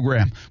Amenities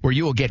program, where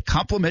you will get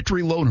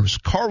complimentary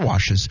loaners, car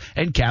washes,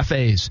 and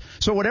cafes.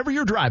 So whatever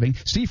you're driving,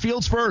 see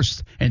Fields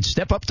first and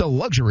step up to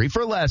luxury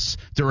for less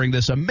during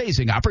this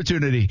amazing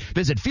opportunity.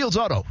 Visit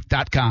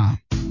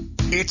FieldsAuto.com.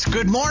 It's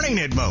Good Morning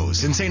at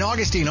Moe's in St.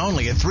 Augustine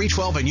only at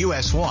 312 and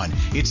US 1.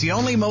 It's the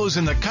only Moe's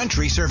in the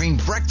country serving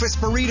breakfast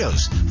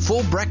burritos.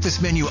 Full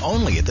breakfast menu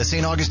only at the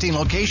St. Augustine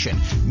location.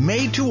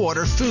 Made to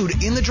order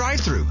food in the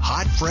drive-thru.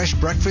 Hot, fresh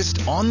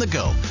breakfast on the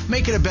go.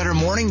 Make it a better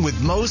morning with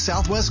Moe's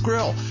Southwest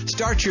Grill.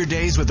 Start your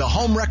days with the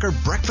home record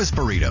breakfast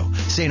burrito.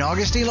 St.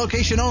 Augustine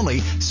location only,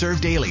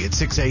 served daily at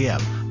 6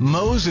 a.m.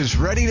 Moe's is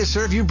ready to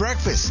serve you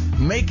breakfast.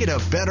 Make it a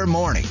better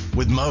morning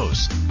with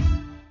Moe's.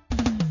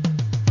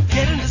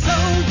 Get in the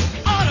zone,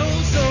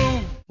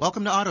 AutoZone.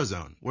 Welcome to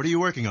AutoZone. What are you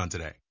working on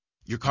today?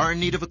 Your car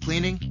in need of a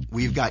cleaning?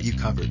 We've got you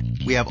covered.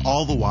 We have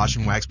all the wash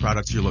and wax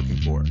products you're looking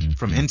for,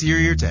 from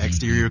interior to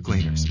exterior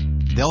cleaners.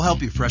 They'll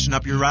help you freshen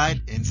up your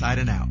ride inside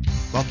and out,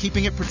 while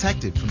keeping it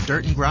protected from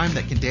dirt and grime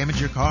that can damage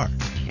your car.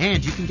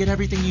 And you can get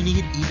everything you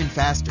need even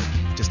faster.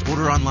 Just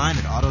order online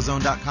at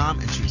AutoZone.com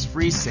and choose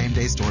free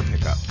same-day store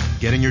pickup.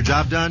 Getting your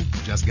job done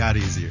just got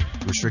easier.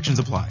 Restrictions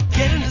apply.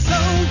 Get in the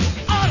zone,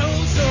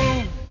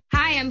 AutoZone.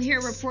 Hi, I'm here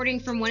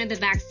reporting from one of the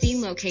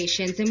vaccine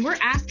locations, and we're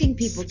asking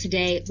people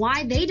today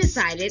why they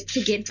decided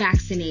to get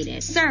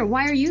vaccinated. Sir,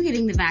 why are you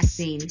getting the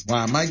vaccine?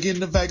 Why am I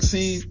getting the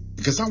vaccine?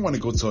 Because I want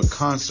to go to a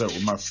concert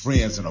with my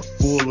friends in a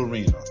full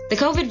arena. The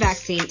COVID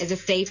vaccine is a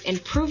safe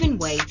and proven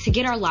way to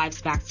get our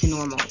lives back to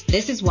normal.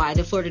 This is why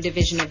the Florida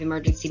Division of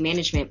Emergency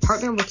Management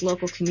partnered with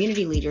local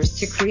community leaders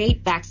to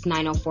create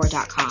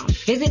Vax904.com.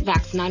 Visit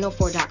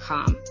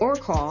Vax904.com or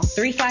call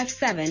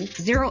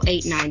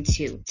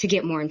 357-0892 to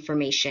get more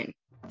information.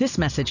 This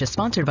message is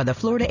sponsored by the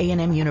Florida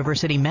A&M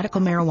University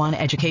Medical Marijuana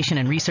Education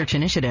and Research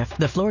Initiative,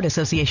 the Florida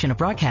Association of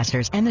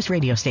Broadcasters, and this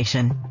radio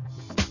station.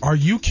 Are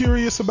you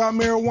curious about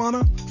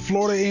marijuana?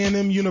 Florida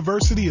A&M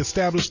University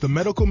established the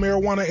Medical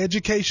Marijuana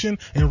Education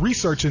and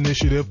Research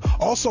Initiative,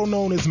 also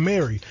known as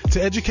MARY,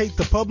 to educate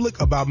the public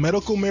about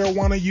medical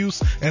marijuana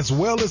use as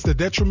well as the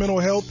detrimental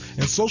health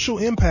and social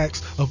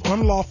impacts of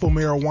unlawful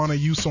marijuana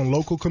use on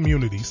local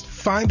communities.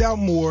 Find out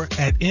more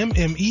at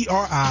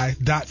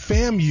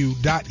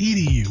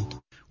mmeri.famu.edu.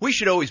 We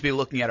should always be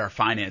looking at our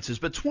finances,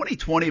 but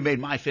 2020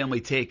 made my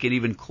family take an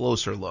even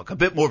closer look, a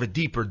bit more of a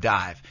deeper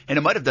dive, and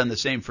it might have done the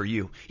same for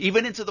you,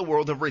 even into the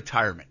world of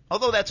retirement.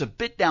 Although that's a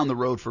bit down the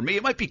road for me,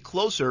 it might be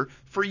closer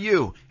for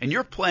you, and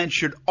your plan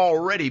should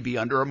already be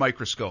under a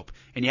microscope,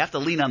 and you have to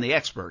lean on the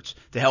experts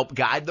to help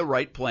guide the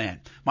right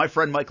plan. My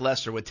friend Mike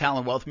Lester with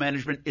Talon Wealth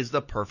Management is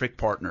the perfect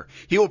partner.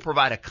 He will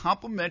provide a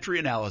complimentary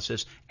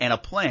analysis and a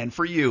plan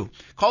for you.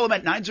 Call him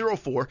at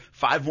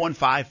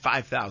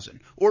 904-515-5000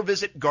 or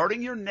visit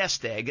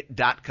guardingyournestegg.com.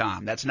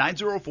 That's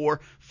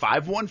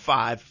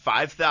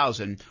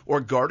 904-515-5000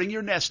 or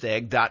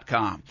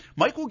guardingyournestegg.com.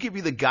 Mike will give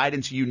you the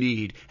guidance you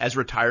need as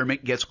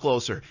retirement gets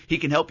closer. He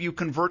can help you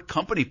convert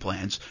company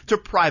plans to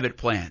private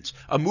plans,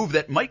 a move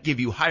that might give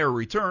you higher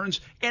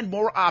returns and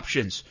more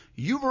options.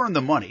 You've earned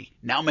the money.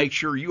 Now make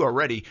sure you are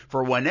ready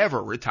for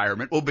whenever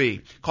retirement will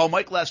be. Call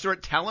Mike Lester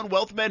at Talon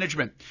Wealth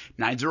Management,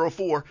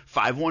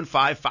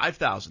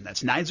 904-515-5000.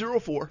 That's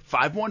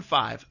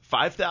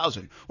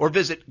 904-515-5000 or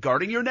visit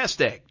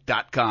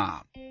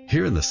guardingyournestegg.com.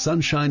 Here in the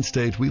Sunshine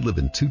State, we live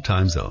in 2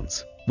 time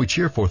zones. We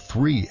cheer for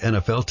 3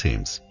 NFL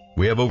teams.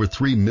 We have over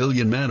 3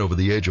 million men over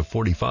the age of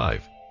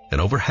 45, and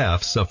over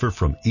half suffer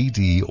from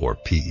ED or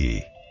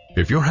PE.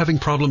 If you're having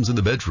problems in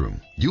the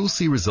bedroom, you'll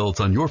see results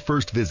on your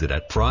first visit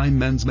at Prime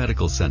Men's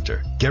Medical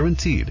Center,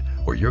 guaranteed,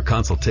 or your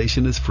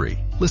consultation is free.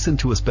 Listen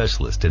to a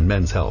specialist in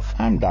men's health.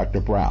 I'm Dr.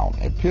 Brown.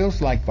 If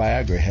pills like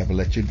Viagra have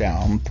let you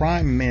down,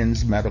 Prime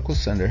Men's Medical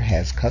Center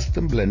has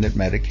custom blended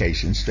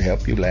medications to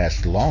help you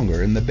last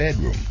longer in the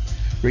bedroom,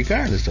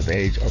 regardless of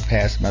age or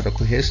past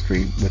medical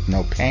history, with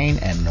no pain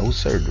and no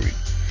surgery.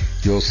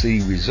 You'll see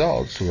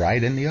results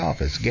right in the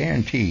office,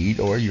 guaranteed,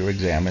 or your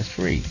exam is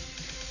free.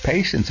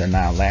 Patients are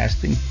now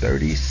lasting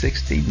 30,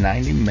 60,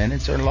 90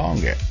 minutes or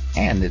longer,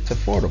 and it's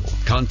affordable.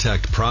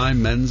 Contact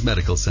Prime Men's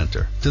Medical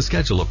Center to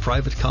schedule a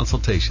private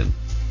consultation.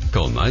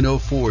 Call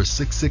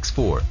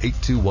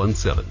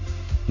 904-664-8217.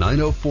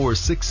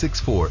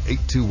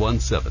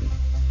 904-664-8217.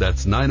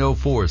 That's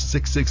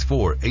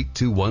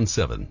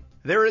 904-664-8217.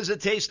 There is a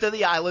taste of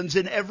the islands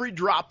in every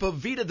drop of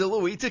Vida de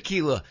Luis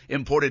tequila,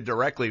 imported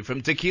directly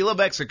from Tequila,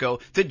 Mexico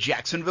to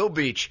Jacksonville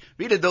Beach.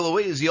 Vida de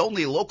Luis is the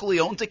only locally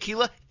owned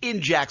tequila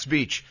in Jax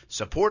Beach.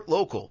 Support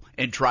local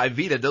and try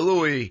Vida de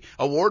Luis.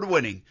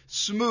 Award-winning,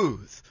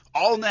 smooth,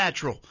 all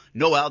natural,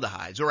 no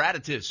aldehydes or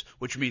additives,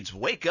 which means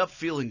wake up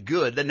feeling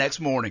good the next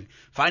morning.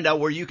 Find out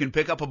where you can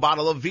pick up a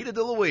bottle of Vida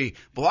de Luis,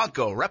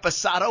 Blanco,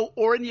 Reposado,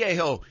 or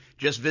Añejo.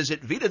 Just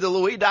visit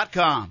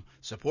VitaDeLuis.com.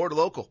 Support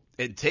local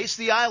and taste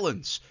the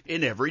islands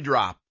in every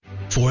drop.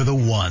 For the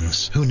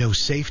ones who know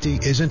safety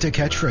isn't a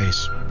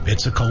catchphrase,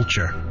 it's a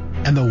culture.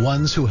 And the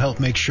ones who help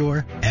make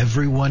sure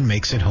everyone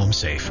makes it home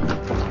safe.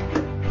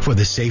 For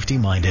the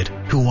safety-minded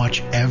who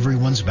watch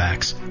everyone's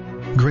backs,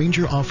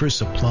 Grainger offers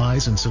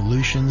supplies and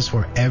solutions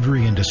for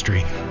every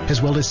industry,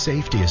 as well as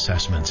safety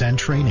assessments and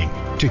training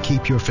to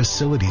keep your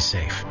facilities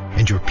safe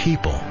and your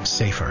people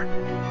safer.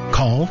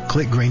 Call,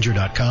 click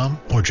Grainger.com,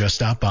 or just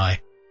stop by.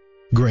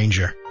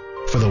 Grainger,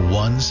 for the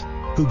ones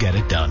who get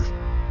it done.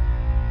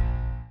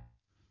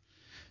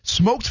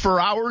 Smoked for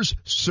hours,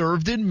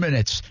 served in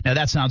minutes. Now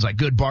that sounds like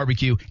good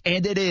barbecue,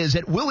 and it is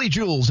at Willie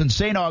Jewell's in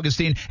St.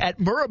 Augustine at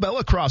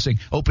Murabella Crossing.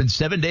 Open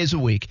 7 days a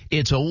week.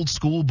 It's old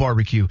school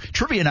barbecue.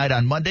 Trivia night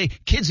on Monday.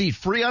 Kids eat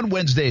free on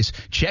Wednesdays.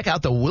 Check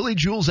out the Willie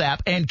Jewell's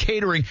app and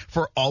catering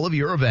for all of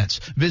your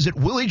events. Visit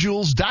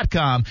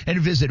WillieJewells.com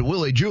and visit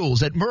Willie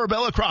Jewell's at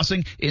Murabella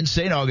Crossing in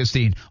St.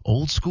 Augustine.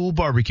 Old school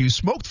barbecue,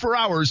 smoked for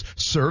hours,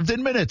 served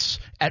in minutes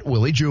at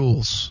Willie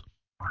Jewell's.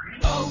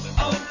 Oh,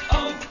 oh,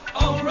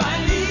 oh,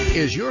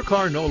 Is your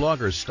car no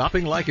longer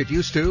stopping like it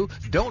used to?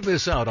 Don't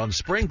miss out on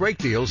spring brake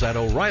deals at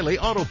O'Reilly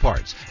Auto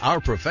Parts. Our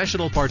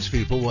professional parts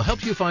people will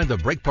help you find the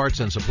brake parts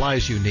and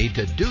supplies you need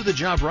to do the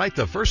job right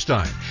the first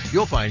time.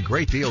 You'll find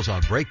great deals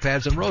on brake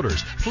pads and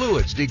rotors,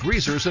 fluids,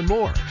 degreasers, and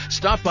more.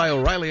 Stop by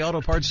O'Reilly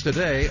Auto Parts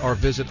today or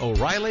visit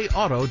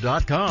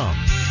O'ReillyAuto.com.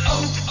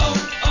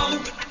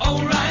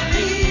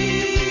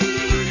 O'Reilly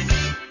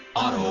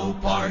Auto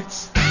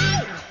Parts.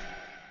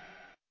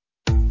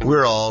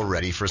 We're all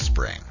ready for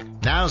spring.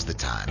 Now's the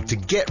time to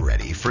get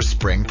ready for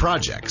spring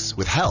projects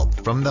with help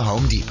from the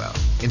Home Depot.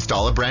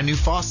 Install a brand new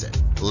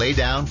faucet, lay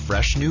down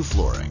fresh new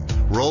flooring,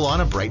 roll on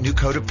a bright new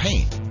coat of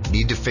paint.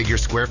 Need to figure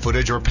square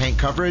footage or paint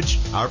coverage?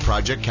 Our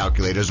project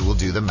calculators will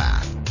do the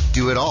math.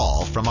 Do it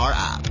all from our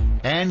app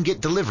and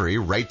get delivery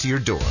right to your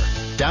door.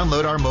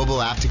 Download our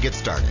mobile app to get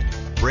started.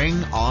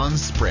 Bring on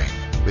spring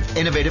with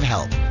innovative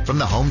help from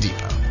the Home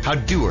Depot. How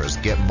doers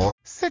get more.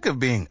 Sick of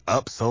being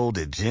upsold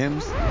at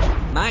gyms?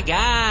 My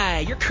guy,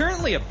 you're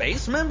currently a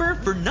base member?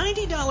 For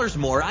 $90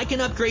 more, I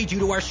can upgrade you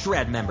to our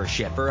Shred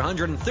membership. For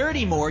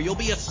 $130 more, you'll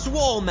be a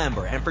Swole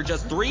member. And for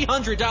just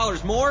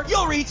 $300 more,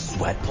 you'll reach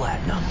Sweat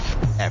Platinum.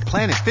 At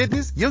Planet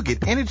Fitness, you'll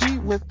get energy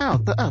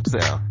without the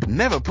upsell.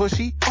 Never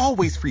pushy,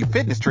 always free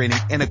fitness training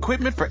and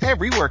equipment for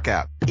every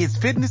workout. It's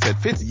fitness that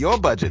fits your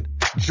budget.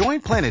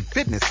 Join Planet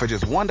Fitness for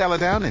just $1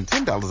 down and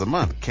 $10 a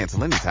month.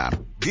 Cancel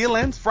anytime. Deal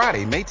ends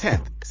Friday, May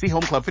 10th. See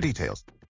Home Club for details.